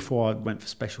 Like even before I went for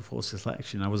Special Forces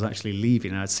selection, I was actually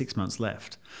leaving. I had 6 months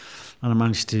left. And I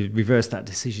managed to reverse that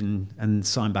decision and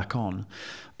sign back on.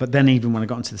 But then even when I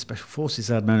got into the Special Forces,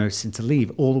 I had my notice in to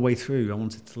leave. All the way through, I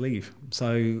wanted to leave.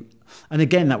 So, and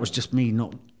again, that was just me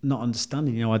not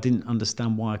understanding. You know, I didn't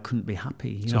understand why I couldn't be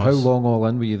happy. So how long all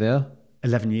in were you there?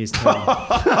 11 years total.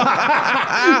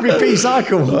 Repeat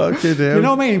cycle. You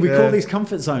know what I mean? We call these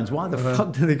comfort zones. Why the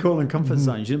fuck do they call them comfort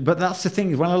zones? But that's the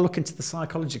thing, when I look into the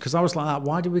psychology, because I was like that,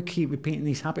 why do we keep repeating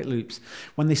these habit loops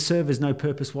when they serve us no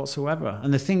purpose whatsoever?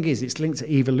 And the thing is, it's linked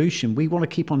to evolution. We want to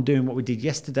keep on doing what we did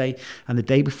yesterday and the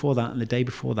day before that and the day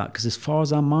before that, because as far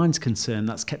as our mind's concerned,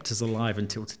 that's kept us alive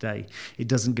until today. It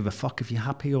doesn't give a fuck if you're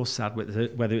happy or sad,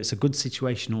 whether it's a good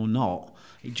situation or not.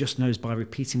 It just knows by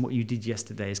repeating what you did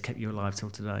yesterday has kept you alive till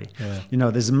today. You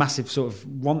know, there's a massive sort of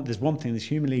there's one thing, there's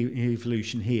human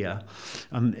evolution here.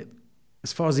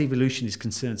 As far as evolution is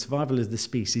concerned, survival of the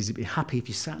species, you'd be happy if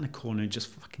you sat in a corner and just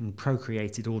fucking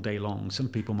procreated all day long. Some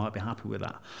people might be happy with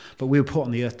that. But we were put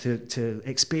on the earth to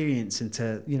experience and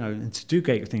to, you know, and to do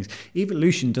great things.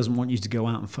 Evolution doesn't want you to go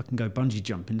out and fucking go bungee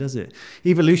jumping, does it?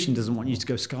 Evolution doesn't want you to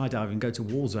go skydiving, go to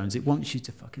war zones. It wants you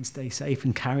to fucking stay safe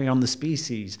and carry on the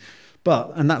species.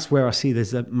 And that's where I see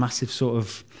there's a massive sort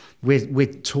of, we're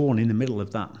torn in the middle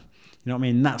of that. You know what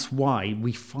I mean? That's why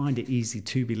we find it easy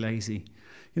to be lazy.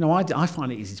 You know, I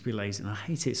find it easy to be lazy, and I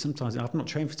hate it sometimes. I've not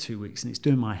trained for 2 weeks, and it's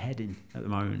doing my head in at the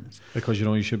moment. Because you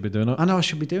know you should be doing it? I know I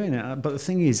should be doing it, but the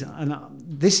thing is,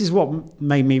 this is what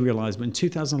made me realise, when in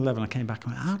 2011 I came back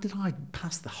and went, how did I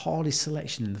pass the hardest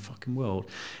selection in the fucking world?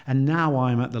 And now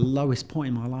I'm at the lowest point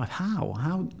in my life.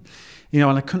 How? You know,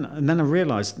 and I couldn't, and then I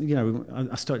realised, you know,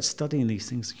 I started studying these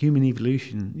things, human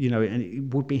evolution, you know, and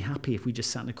it would be happy if we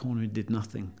just sat in a corner and did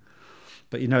nothing.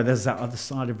 But, you know, there's that other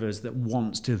side of us that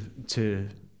wants to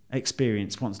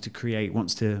experience, wants to create,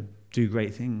 wants to do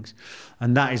great things.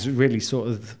 And that is really sort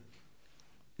of,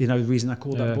 you know, the reason I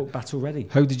called that book Battle Ready.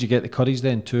 How did you get the courage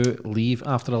then to leave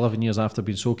after 11 years, after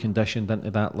being so conditioned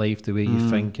into that life, the way you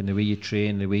think and the way you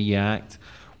train, the way you act?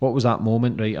 What was that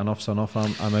moment, right, enough's enough,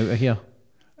 I'm out of here?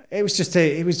 It was just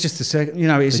a second, you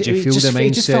know. Did you feel the mindset?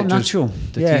 It just felt natural.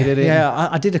 Yeah.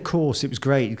 I did a course. It was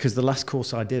great, because the last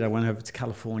course I did, I went over to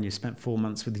California, spent 4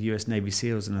 months with the US Navy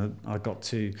SEALs, and I got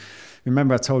to.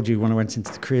 Remember, I told you when I went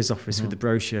into the careers office with the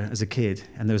brochure as a kid,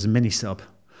 and there was a mini sub.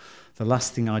 The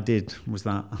last thing I did was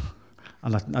that,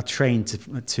 and I trained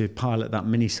to pilot that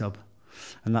mini sub.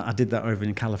 And I did that over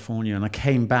in California, and I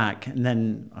came back, and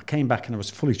I was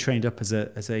fully trained up as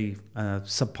a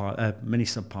mini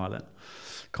sub pilot.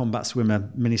 Combat swimmer,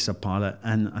 mini sub pilot,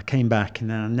 and I came back, and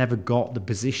then I never got the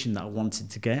position that I wanted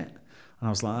to get, and I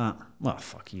was like, well,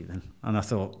 fuck you then. And I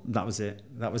thought that was it.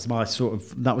 That was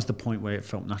the point where it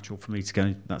felt natural for me to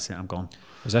go, that's it, I'm gone.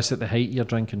 Was this at the height of your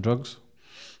drinking drugs?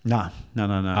 No.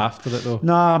 After it though?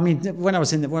 No, I mean, when I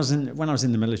was in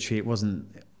the military, it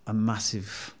wasn't a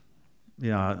massive.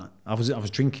 You know, I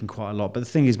was drinking quite a lot, but the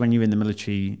thing is, when you're in the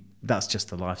military, that's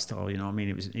just a lifestyle. You know what I mean?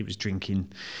 It was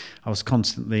drinking. I was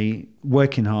constantly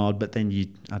working hard, but then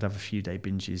I'd have a few day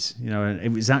binges. You know, and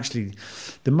it was actually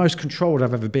the most controlled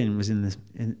I've ever been was in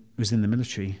the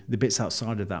military. The bits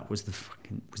outside of that was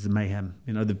the mayhem.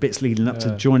 You know, the bits leading up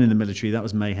to joining the military, that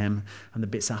was mayhem, and the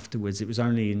bits afterwards, it was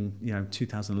only in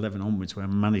 2011 onwards where I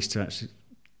managed to actually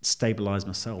stabilise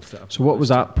myself. So what was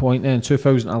that point then,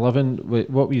 2011?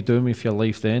 What were you doing with your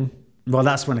life then? Well,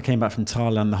 that's when I came back from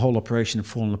Thailand. The whole operation had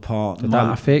fallen apart. Did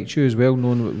that affect you as well,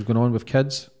 knowing what was going on with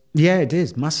kids? Yeah, it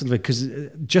is massively, because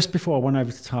just before I went over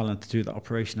to Thailand to do that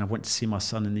operation, I went to see my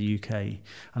son in the UK,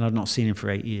 and I'd not seen him for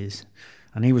 8 years,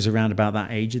 and he was around about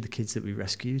that age of the kids that we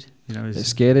rescued. You know, it's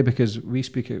scary because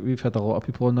we've had a lot of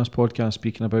people on this podcast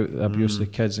speaking about the abuse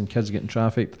of kids and kids getting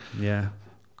trafficked. Yeah.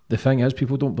 The thing is,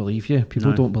 people don't believe you.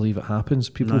 People don't believe it happens.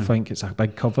 People think it's a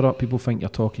big cover-up. People think you're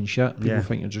talking shit. People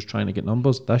think you're just trying to get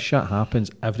numbers. This shit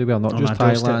happens everywhere, not just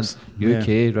Thailand,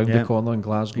 UK, round the corner in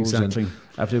Glasgow, and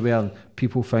everywhere. And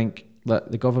people think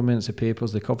that the governments, the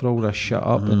papers, they cover all this shit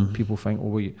up, and people think, oh,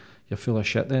 well, you're full of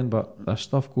shit then. But this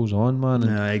stuff goes on, man.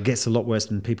 And it gets a lot worse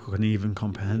than people can even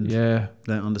comprehend. Yeah.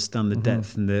 They don't understand the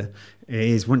depth and it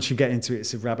is. Once you get into it,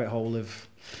 it's a rabbit hole of...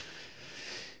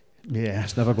 Yeah,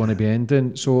 it's never going to be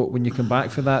ending. So when you come back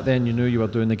for that, then you knew you were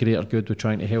doing the greater good with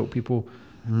trying to help people,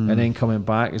 and then coming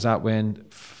back, is that when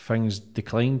things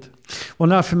declined? Well,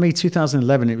 no, for me,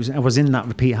 2011, I was in that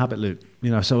repeat habit loop. You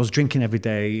know, so I was drinking every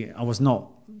day. I was not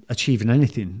achieving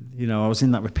anything. You know, I was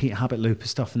in that repeat habit loop of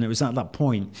stuff, and it was at that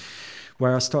point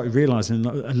where I started realising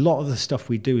a lot of the stuff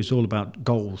we do is all about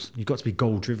goals. You've got to be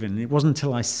goal driven. It wasn't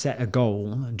until I set a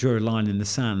goal and drew a line in the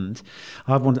sand,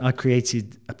 I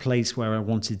created a place where I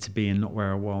wanted to be and not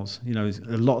where I was. You know,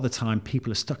 a lot of the time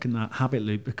people are stuck in that habit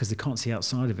loop because they can't see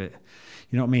outside of it.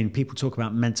 You know what I mean? People talk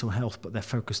about mental health, but they're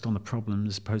focused on the problem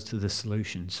as opposed to the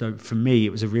solution. So for me, it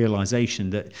was a realization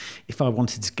that if I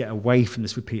wanted to get away from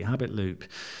this repeat habit loop,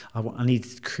 I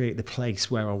needed to create the place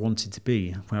where I wanted to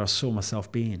be, where I saw myself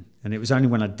being. And it was only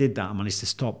when I did that I managed to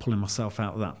start pulling myself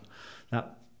out of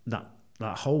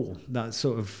that hole, that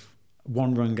sort of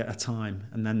one rung at a time.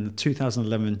 And then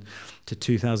 2011 to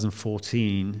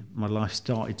 2014, my life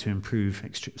started to improve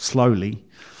slowly.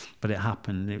 But it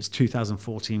happened. It was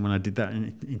 2014 when I did that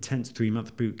intense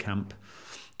 3-month boot camp,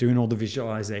 doing all the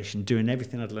visualization, doing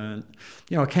everything I'd learned.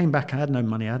 You know, I came back, I had no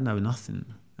money, I had no nothing.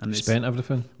 And spent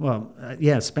everything? Well,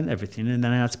 yeah, I spent everything. And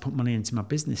then I had to put money into my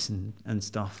business and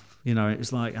stuff. You know, it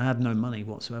was like I had no money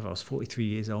whatsoever. I was 43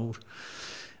 years old.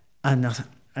 And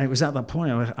it was at that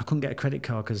point I couldn't get a credit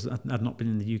card because I'd not been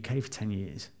in the UK for 10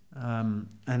 years. And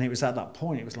it was at that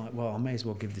point, it was like, well, I may as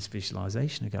well give this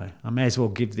visualization a go. I may as well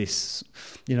give this,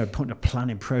 you know, putting a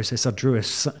planning process. I drew a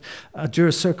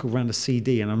circle around a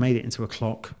CD and I made it into a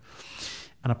clock.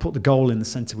 And I put the goal in the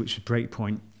center, which was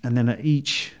breakpoint. And then at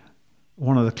each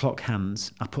one of the clock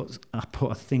hands, I put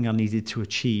a thing I needed to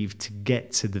achieve to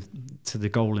get to the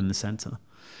goal in the center.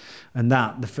 And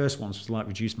the first one was like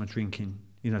reduce my drinking.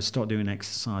 You know, start doing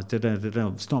exercise,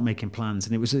 start making plans.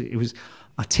 And it was,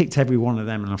 I ticked every one of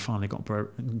them and I finally got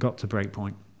to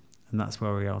breakpoint. And that's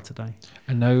where we are today.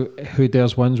 And now Who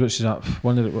Dares Wins, which is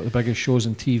one of the biggest shows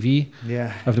on TV.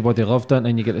 Yeah. Everybody loved it. And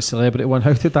then you get the celebrity one.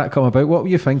 How did that come about? What were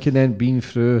you thinking then, being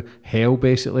through hell,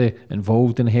 basically,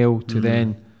 involved in hell, to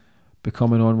then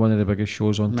becoming on one of the biggest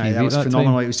shows on TV? That was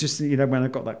phenomenal. Time? It was just, you know, when I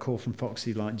got that call from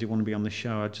Foxy, like, do you want to be on the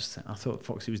show? I thought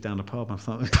Foxy was down the pub. I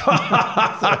thought,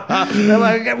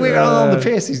 like, we're on the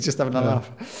piss. He's just having a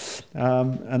laugh.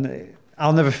 And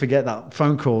I'll never forget that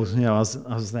phone call. You know, I was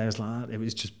there. It was like that. It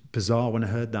was just bizarre when I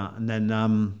heard that. And then,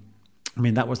 I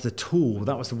mean, that was the tool.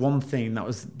 That was the one thing. That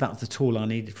was the tool I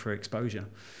needed for exposure.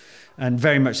 And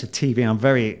very much the TV. I'm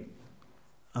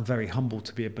very humbled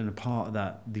to have been a part of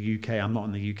that. The UK, I'm not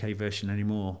in the UK version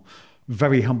anymore.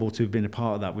 Very humbled to have been a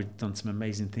part of that. We've done some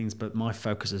amazing things, but my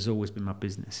focus has always been my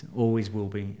business. It always will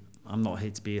be. I'm not here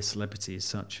to be a celebrity as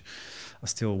such. I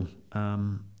still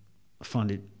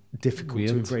find it difficult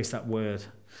to embrace that word.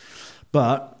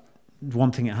 But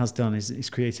one thing it has done is it's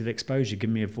created exposure,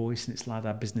 given me a voice, and it's allowed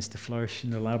our business to flourish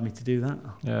and allowed me to do that.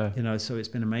 Yeah. You know, so it's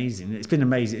been amazing. It's been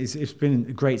amazing. It's been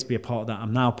great to be a part of that.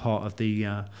 I'm now part of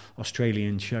the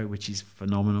Australian show, which is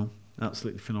phenomenal.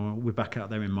 Absolutely phenomenal. We're back out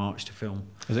there in March to film.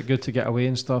 Is it good to get away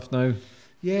and stuff now?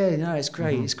 Yeah, no, it's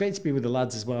great. It's great to be with the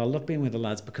lads as well. I love being with the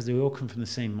lads because they all come from the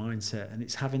same mindset, and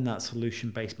it's having that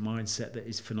solution-based mindset that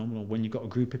is phenomenal when you've got a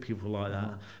group of people like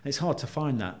that. It's hard to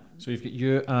find that. So you've got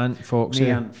you and Foxy.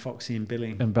 Me and Foxy and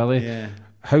Billy. And Billy. Yeah.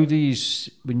 How do you,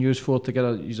 when you four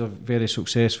together, you're very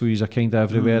successful, you're kind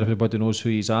of everywhere, everybody knows who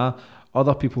you are.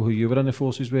 Other people who you were in the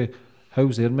forces with,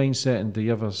 how's their mindset, and do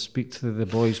you ever speak to the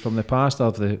boys from the past?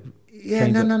 Or the Yeah,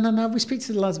 no. We speak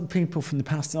to the lads and people from the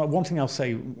past. One thing I'll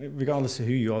say, regardless of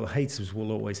who you are, the haters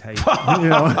will always hate. You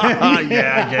know?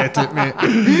 Yeah, I get it, mate.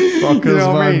 Fuckers, you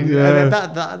know what I mean? Yeah.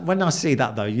 That, when I see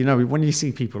that, though, you know, when you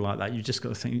see people like that, you just got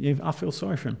to think, I feel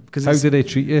sorry for them. How do they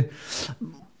treat you?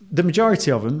 The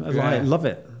majority of them love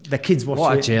it. Their kids watch it.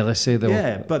 What a jealousy, though.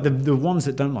 Yeah, but the ones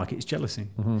that don't like it, it's jealousy.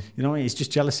 You know what I mean? It's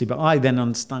just jealousy. But I then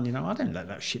understand, you know, I don't let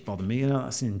that shit bother me. You know,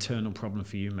 that's an internal problem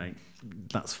for you, mate.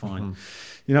 that's fine.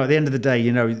 You know, at the end of the day,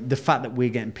 you know, the fact that we're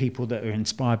getting people that are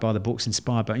inspired by the books,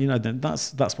 inspired by, you know, then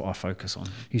that's what I focus on.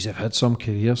 He's had some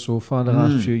career so far. The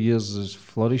last few years is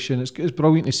flourishing. It's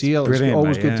brilliant to see. It's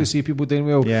always good to see people doing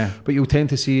well. Yeah. But you'll tend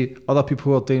to see other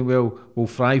people who are doing well will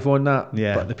thrive on that.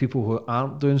 Yeah. But the people who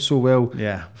aren't doing so well,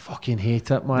 fucking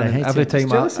hate it, man. And every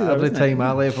time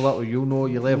I level up, or you know,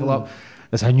 you level up.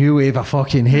 There's a new wave of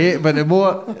fucking hate, but the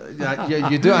more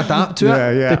you do adapt to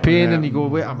it, the pain, and you go,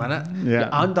 wait a minute, you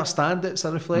understand it's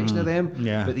a reflection of them,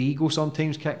 but the ego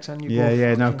sometimes kicks in. You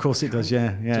go, no, of course it does, Do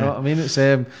you know what I mean? It's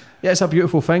it's a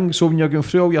beautiful thing. So when you're going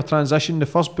through all your transition, the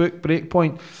first book,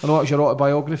 Breakpoint, I know it was your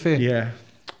autobiography. Yeah.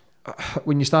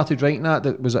 When you started writing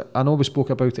that was it? I know we spoke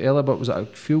about it earlier, but was it a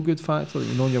feel-good factor that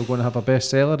you know you were going to have a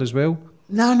bestseller as well?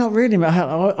 No, not really.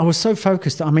 I was so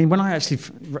focused. I mean, when I actually,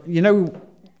 you know,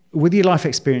 with your life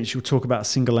experience, you'll talk about a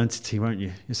single entity, won't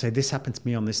you? You say, this happened to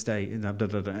me on this day,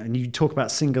 and you talk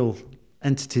about single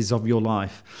entities of your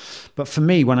life. But for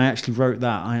me, when I actually wrote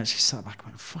that, I actually sat back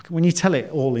and went, fuck, when you tell it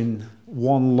all in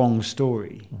one long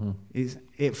story,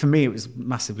 for me, it was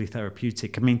massively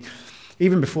therapeutic. I mean,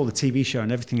 even before the TV show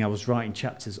and everything, I was writing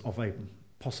chapters of a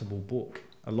possible book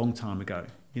a long time ago.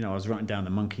 You know, I was writing down the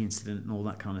monkey incident and all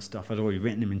that kind of stuff. I'd already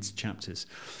written them into chapters.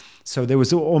 So there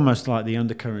was almost like the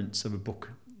undercurrents of a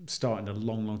book starting a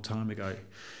long, long time ago.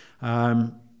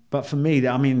 But for me,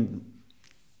 I mean,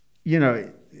 you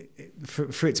know,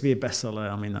 for it to be a bestseller,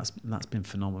 I mean, that's been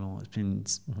phenomenal. It's been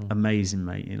amazing,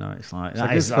 mate. You know, it's like,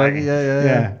 that is like,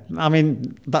 yeah. I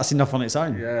mean, that's enough on its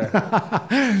own. Yeah.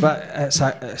 But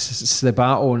it's the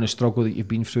battle and the struggle that you've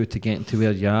been through to get to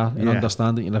where you are, and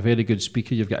understand that you're a very good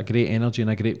speaker. You've got a great energy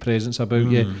and a great presence about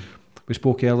you. We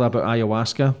spoke earlier about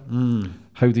ayahuasca.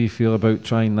 How do you feel about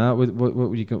trying that? What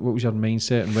was your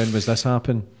mindset, and when was this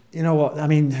happen? You know what? I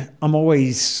mean, I'm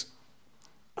always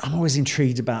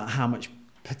intrigued about how much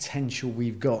potential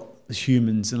we've got as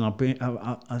humans, and I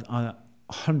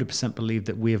 100% believe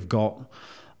that we have got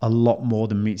a lot more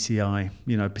than meets the eye.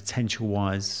 You know,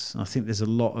 potential-wise, I think there's a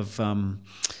lot of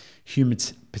human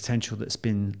potential that's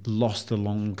been lost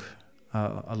along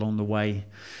the way,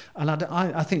 and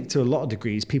I think to a lot of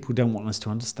degrees people don't want us to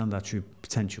understand our true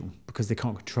potential because they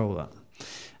can't control that.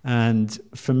 And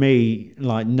for me,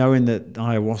 like knowing that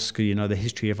ayahuasca, you know, the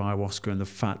history of ayahuasca and the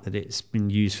fact that it's been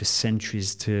used for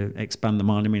centuries to expand the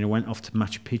mind. I mean, I went off to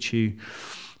Machu Picchu,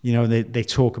 you know, they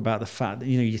talk about the fact that,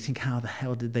 you know, you think, how the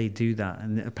hell did they do that?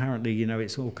 And apparently, you know,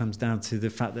 it all comes down to the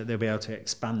fact that they'll be able to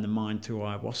expand the mind through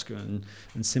ayahuasca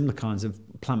and similar kinds of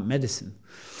plant medicine.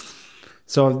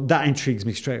 So that intrigues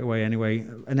me straight away anyway.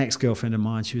 An ex-girlfriend of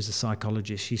mine, she was a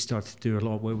psychologist. She started to do a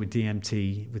lot of work with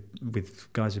DMT,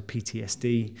 with guys with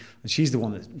PTSD. And she's the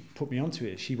one that put me onto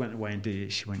it. She went away and did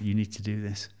it. She went, you need to do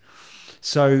this.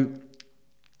 So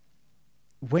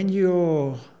when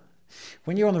you're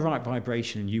on the right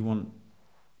vibration and you want,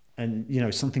 and you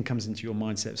know, something comes into your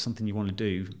mindset, something you want to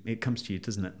do, it comes to you,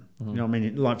 doesn't it? You know what I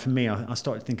mean? Like for me, I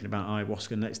started thinking about ayahuasca,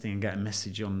 the next thing and get a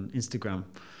message on Instagram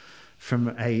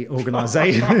from a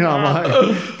organisation. You know, I'm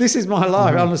like, this is my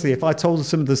life. Honestly, if I told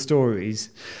some of the stories,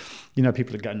 you know,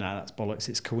 people would go, no, that's bollocks,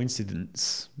 it's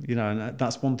coincidence. You know, and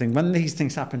that's one thing. When these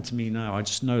things happen to me now, I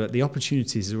just know that the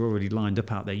opportunities are already lined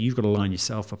up out there. You've got to line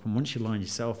yourself up. And once you line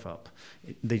yourself up,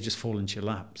 they just fall into your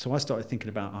lap. So I started thinking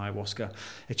about ayahuasca.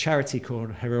 A charity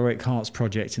called Heroic Hearts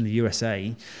Project in the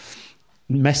USA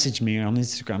messaged me on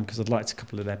Instagram because I'd liked a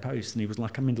couple of their posts. And he was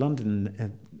like, I'm in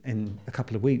London in a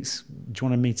couple of weeks. Do you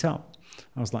want to meet up?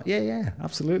 I was like, yeah,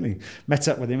 absolutely. Met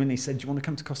up with him and he said, do you want to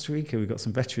come to Costa Rica? We've got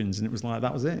some veterans. And it was like,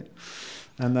 that was it.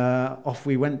 And off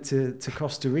we went to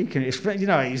Costa Rica. And it's, you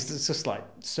know, it's just like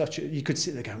you could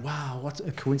sit there going, wow, what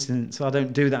a coincidence. I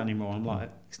don't do that anymore. I'm like,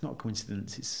 it's not a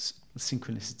coincidence, it's a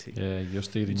synchronicity. Yeah, you're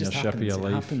steering your ship of your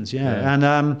life. It happens, yeah.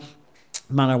 And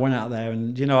man, I went out there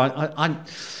and, you know,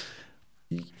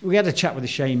 we had a chat with the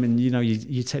shaman. You know,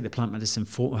 you take the plant medicine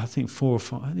four or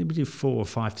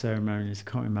five ceremonies. I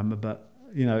can't remember, but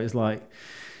you know, it's like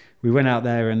we went out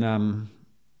there and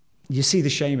you see the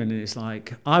shaman, and it's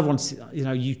like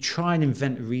you try and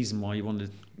invent a reason why you want to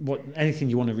anything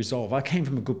you want to resolve. I came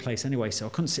from a good place anyway, so I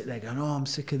couldn't sit there going, oh, I'm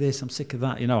sick of this, I'm sick of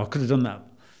that. You know, I could have done that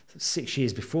 6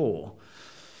 years before,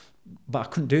 but I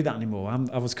couldn't do that anymore.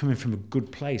 I was coming from a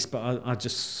good place, but I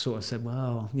just sort of said,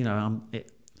 well, you know,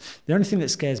 the only thing that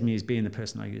scares me is being the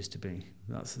person I used to be.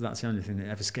 That's the only thing that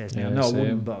ever scares me. Yeah, I know I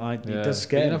wouldn't, but it does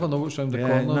scare me. You never know what's around the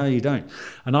corner. No, you don't.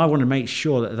 And I want to make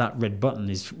sure that red button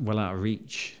is well out of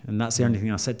reach. And that's the only thing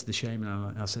I said to the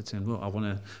shaman. I said to him, look, I want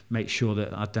to make sure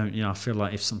that I don't, you know, I feel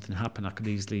like if something happened, I could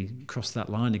easily cross that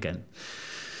line again.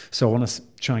 So I want to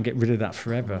try and get rid of that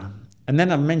forever. And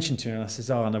then I mentioned to him, I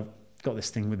says, got this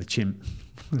thing with the chimp.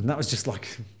 And that was just like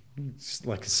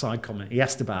a side comment. He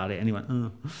asked about it and he went,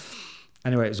 oh.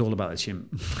 Anyway, it was all about the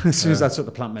chimp. As soon as I took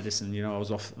the plant medicine, I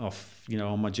was off,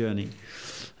 on my journey.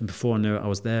 And before I knew it, I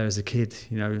was there as a kid,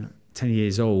 10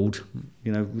 years old,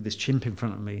 with this chimp in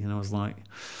front of me. And I was like,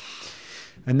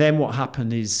 and then what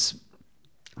happened is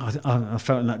I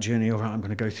felt in that journey, all right, I'm going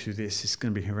to go through this. It's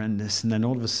going to be horrendous. And then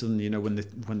all of a sudden,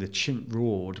 when the chimp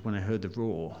roared, when I heard the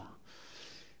roar,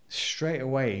 straight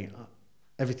away,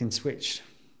 everything switched.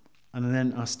 And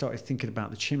then I started thinking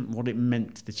about the chimp, what it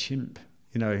meant to the chimp.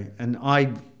 And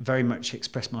I very much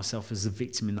expressed myself as the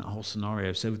victim in that whole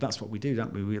scenario. So that's what we do,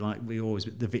 don't we? We always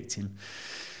the victim.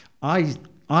 I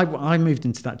moved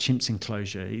into that chimp's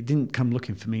enclosure. It didn't come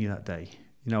looking for me that day.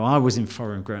 I was in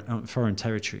foreign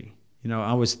territory.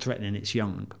 I was threatening its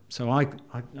young. So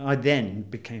I then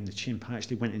became the chimp. I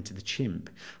actually went into the chimp,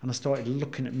 and I started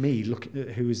looking at me,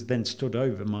 who was then stood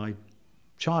over my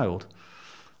child.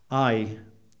 So I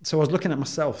was looking at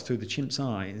myself through the chimp's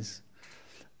eyes.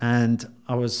 And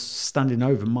I was standing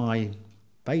over my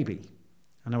baby,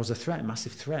 and I was a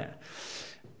massive threat.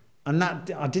 And I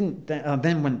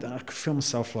could feel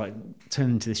myself like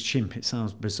turning into this chimp. It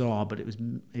sounds bizarre, but it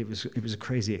was a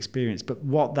crazy experience. But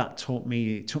what that taught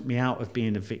me, it took me out of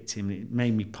being a victim. It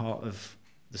made me part of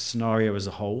the scenario as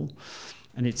a whole,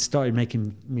 and it started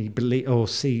making me feel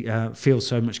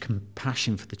so much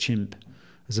compassion for the chimp,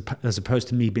 as opposed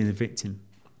to me being a victim.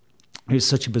 It was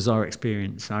such a bizarre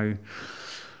experience. So.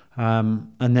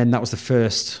 And then that was the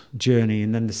first journey,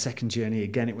 and then the second journey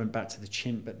again it went back to the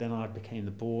chimp, but then I became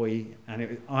the boy,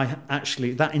 and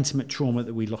that intimate trauma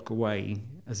that we lock away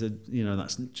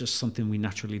that's just something we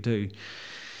naturally do.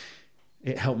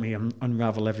 It helped me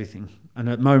unravel everything, and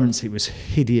at moments it was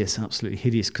hideous, absolutely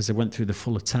hideous, because I went through the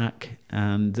full attack,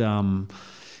 and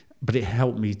but it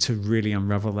helped me to really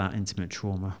unravel that intimate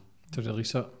trauma. To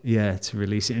release it? Yeah, to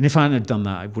release it. And if I hadn't done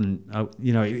that, I wouldn't,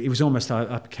 it was almost,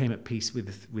 I became at peace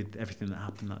with everything that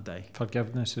happened that day.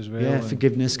 Forgiveness as well. Yeah,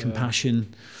 forgiveness,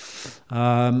 compassion.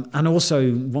 And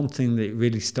also one thing that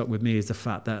really stuck with me is the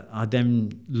fact that I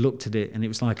then looked at it, and it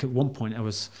was like at one point I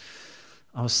was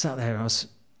sat there,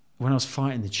 when I was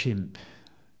fighting the chimp,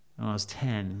 when I was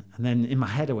 10, and then in my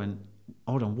head I went,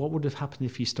 hold on, what would have happened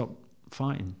if you stopped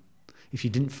fighting? If you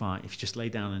didn't fight, if you just lay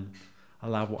down and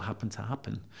allowed what happened to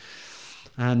happen?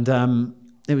 And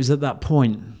it was at that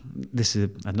point, this is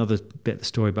another bit of the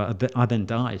story, but I then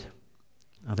died.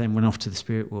 I then went off to the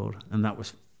spirit world, and that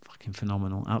was fucking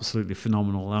phenomenal, absolutely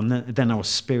phenomenal. And then I was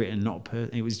spirit and not a person.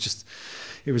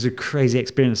 It was a crazy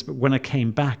experience. But when I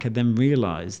came back, I then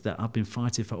realised that I've been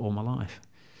fighting for all my life.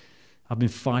 I've been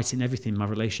fighting everything, my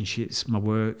relationships, my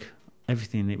work,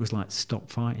 everything. It was like, stop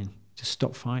fighting, just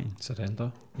stop fighting.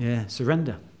 Surrender. Yeah,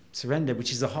 surrender,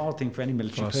 which is a hard thing for any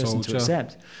military person to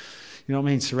accept. You know what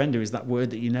I mean? Surrender is that word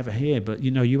that you never hear, but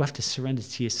you have to surrender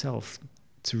to yourself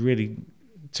to really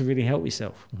help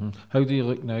yourself. Mm-hmm. How do you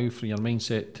look now from your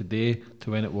mindset today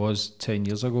to when it was 10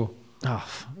 years ago?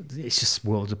 Oh, it's just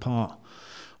worlds apart.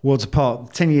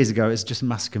 10 years ago, it's just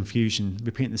massive confusion,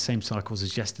 repeating the same cycles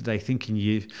as yesterday, thinking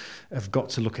you have got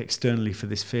to look externally for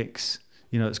this fix.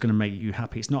 It's going to make you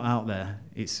happy. It's not out there.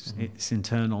 It's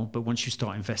internal. But once you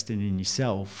start investing in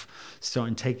yourself,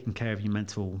 starting taking care of your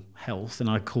mental health, and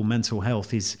I call mental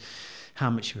health is how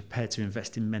much you're prepared to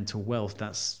invest in mental wealth.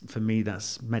 For me,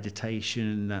 that's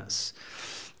meditation. That's,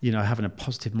 having a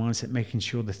positive mindset, making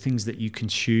sure the things that you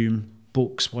consume,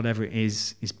 books, whatever it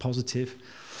is positive.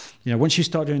 Once you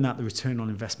start doing that, the return on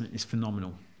investment is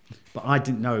phenomenal. But I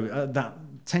didn't know that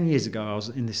 10 years ago, I was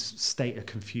in this state of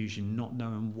confusion, not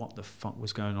knowing what the fuck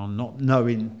was going on, not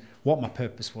knowing what my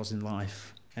purpose was in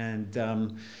life. And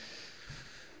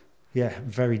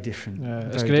very different. Yeah,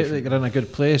 it's great that you're in a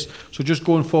good place. So just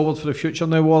going forward for the future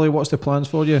now, Ollie, what's the plans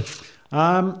for you?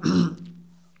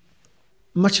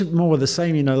 Much more of the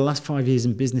same. The last 5 years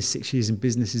in business, 6 years in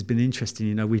business has been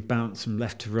interesting. We've bounced from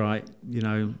left to right,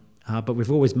 but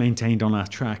we've always maintained on our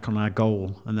track, on our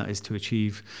goal, and that is to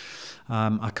achieve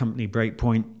our company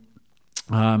Breakpoint.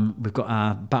 We've got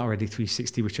our Battle Ready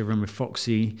 360, which I run with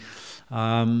Foxy,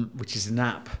 which is an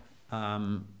app,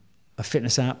 a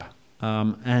fitness app,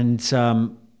 and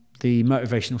the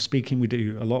motivational speaking. We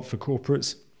do a lot for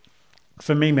corporates.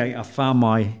 For me, mate, I found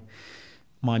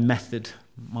my method.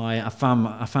 I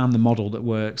found the model that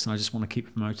works, and I just want to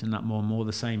keep promoting that more and more.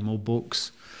 The same, more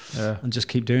books, and just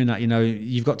keep doing that.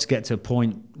 You've got to get to a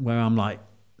point where I'm like,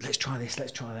 let's try this,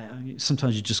 let's try that.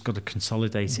 Sometimes you just got to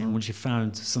consolidate it, and once you've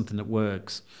found something that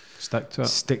works,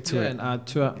 stick to it, and add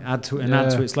to it, add to it.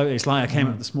 It's like I came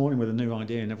up this morning with a new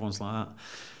idea, and everyone's like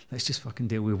that. let's just fucking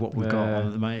deal with what we've got on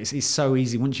at the moment. It's so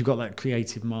easy once you've got that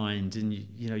creative mind, and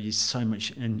you know you're so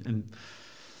much, and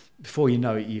before you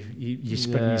know it, you're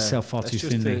spreading yourself far too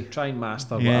thinly. Try and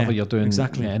master whatever you're doing,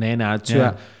 exactly, and then add to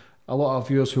it. A lot of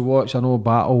viewers who watch, I know,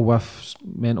 battle with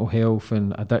mental health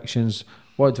and addictions.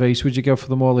 What advice would you give for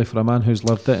them, Ollie, for a man who's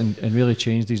lived it and really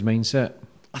changed his mindset?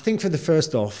 I think for the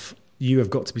first off, you have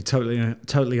got to be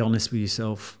totally honest with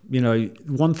yourself. You know,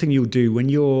 one thing you'll do when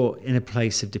you're in a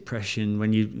place of depression,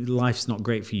 when life's not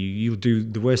great for you, you'll do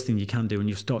the worst thing you can do, and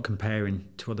you'll start comparing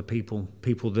to other people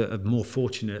that are more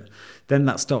fortunate. Then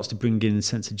that starts to bring in a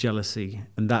sense of jealousy,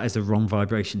 and that is the wrong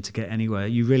vibration to get anywhere.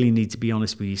 You really need to be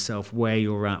honest with yourself where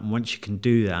you're at, and once you can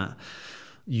do that,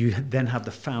 you then have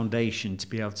the foundation to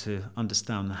be able to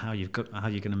understand how you're going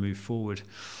to move forward.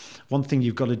 One thing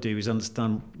you've got to do is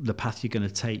understand the path you're going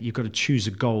to take. You've got to choose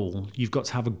a goal. You've got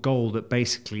to have a goal that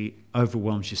basically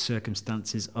overwhelms your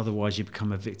circumstances. Otherwise, you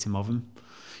become a victim of them.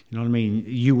 You know what I mean?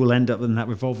 You will end up in that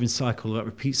revolving cycle, that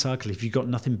repeat cycle, if you've got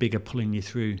nothing bigger pulling you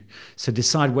through. So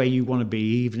decide where you want to be,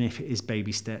 even if it is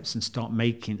baby steps, and start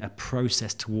making a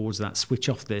process towards that. Switch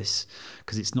off this,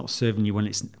 because it's not serving you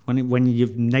when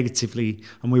you've negatively,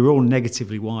 and we're all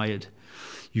negatively wired.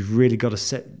 You've really got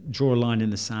to draw a line in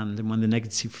the sand, and when the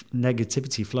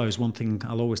negativity flows, one thing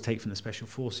I'll always take from the Special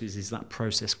Forces is that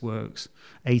process works.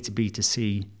 A to B to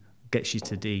C gets you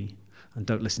to D, and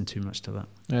don't listen too much to that.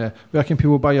 Yeah. Where can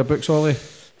people buy your books, Ollie?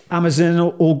 Amazon,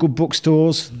 all good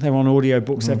bookstores. They're on audio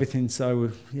books, everything.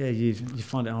 So yeah, you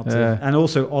find it hard to. And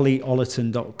also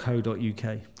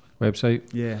ollieollerton.co.uk. Website.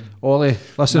 Yeah. Ollie,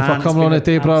 listen, for coming on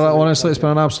today, brother. Honestly, it's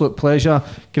been an absolute pleasure.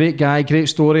 Great guy, great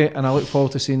story, and I look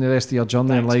forward to seeing the rest of your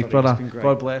journey in life, brother.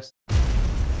 God bless.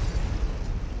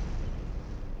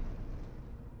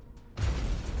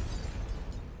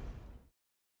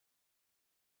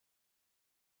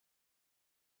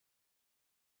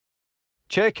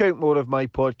 Check out more of my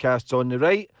podcasts on the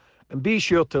right, and be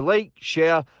sure to like,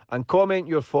 share, and comment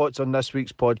your thoughts on this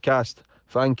week's podcast.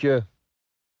 Thank you.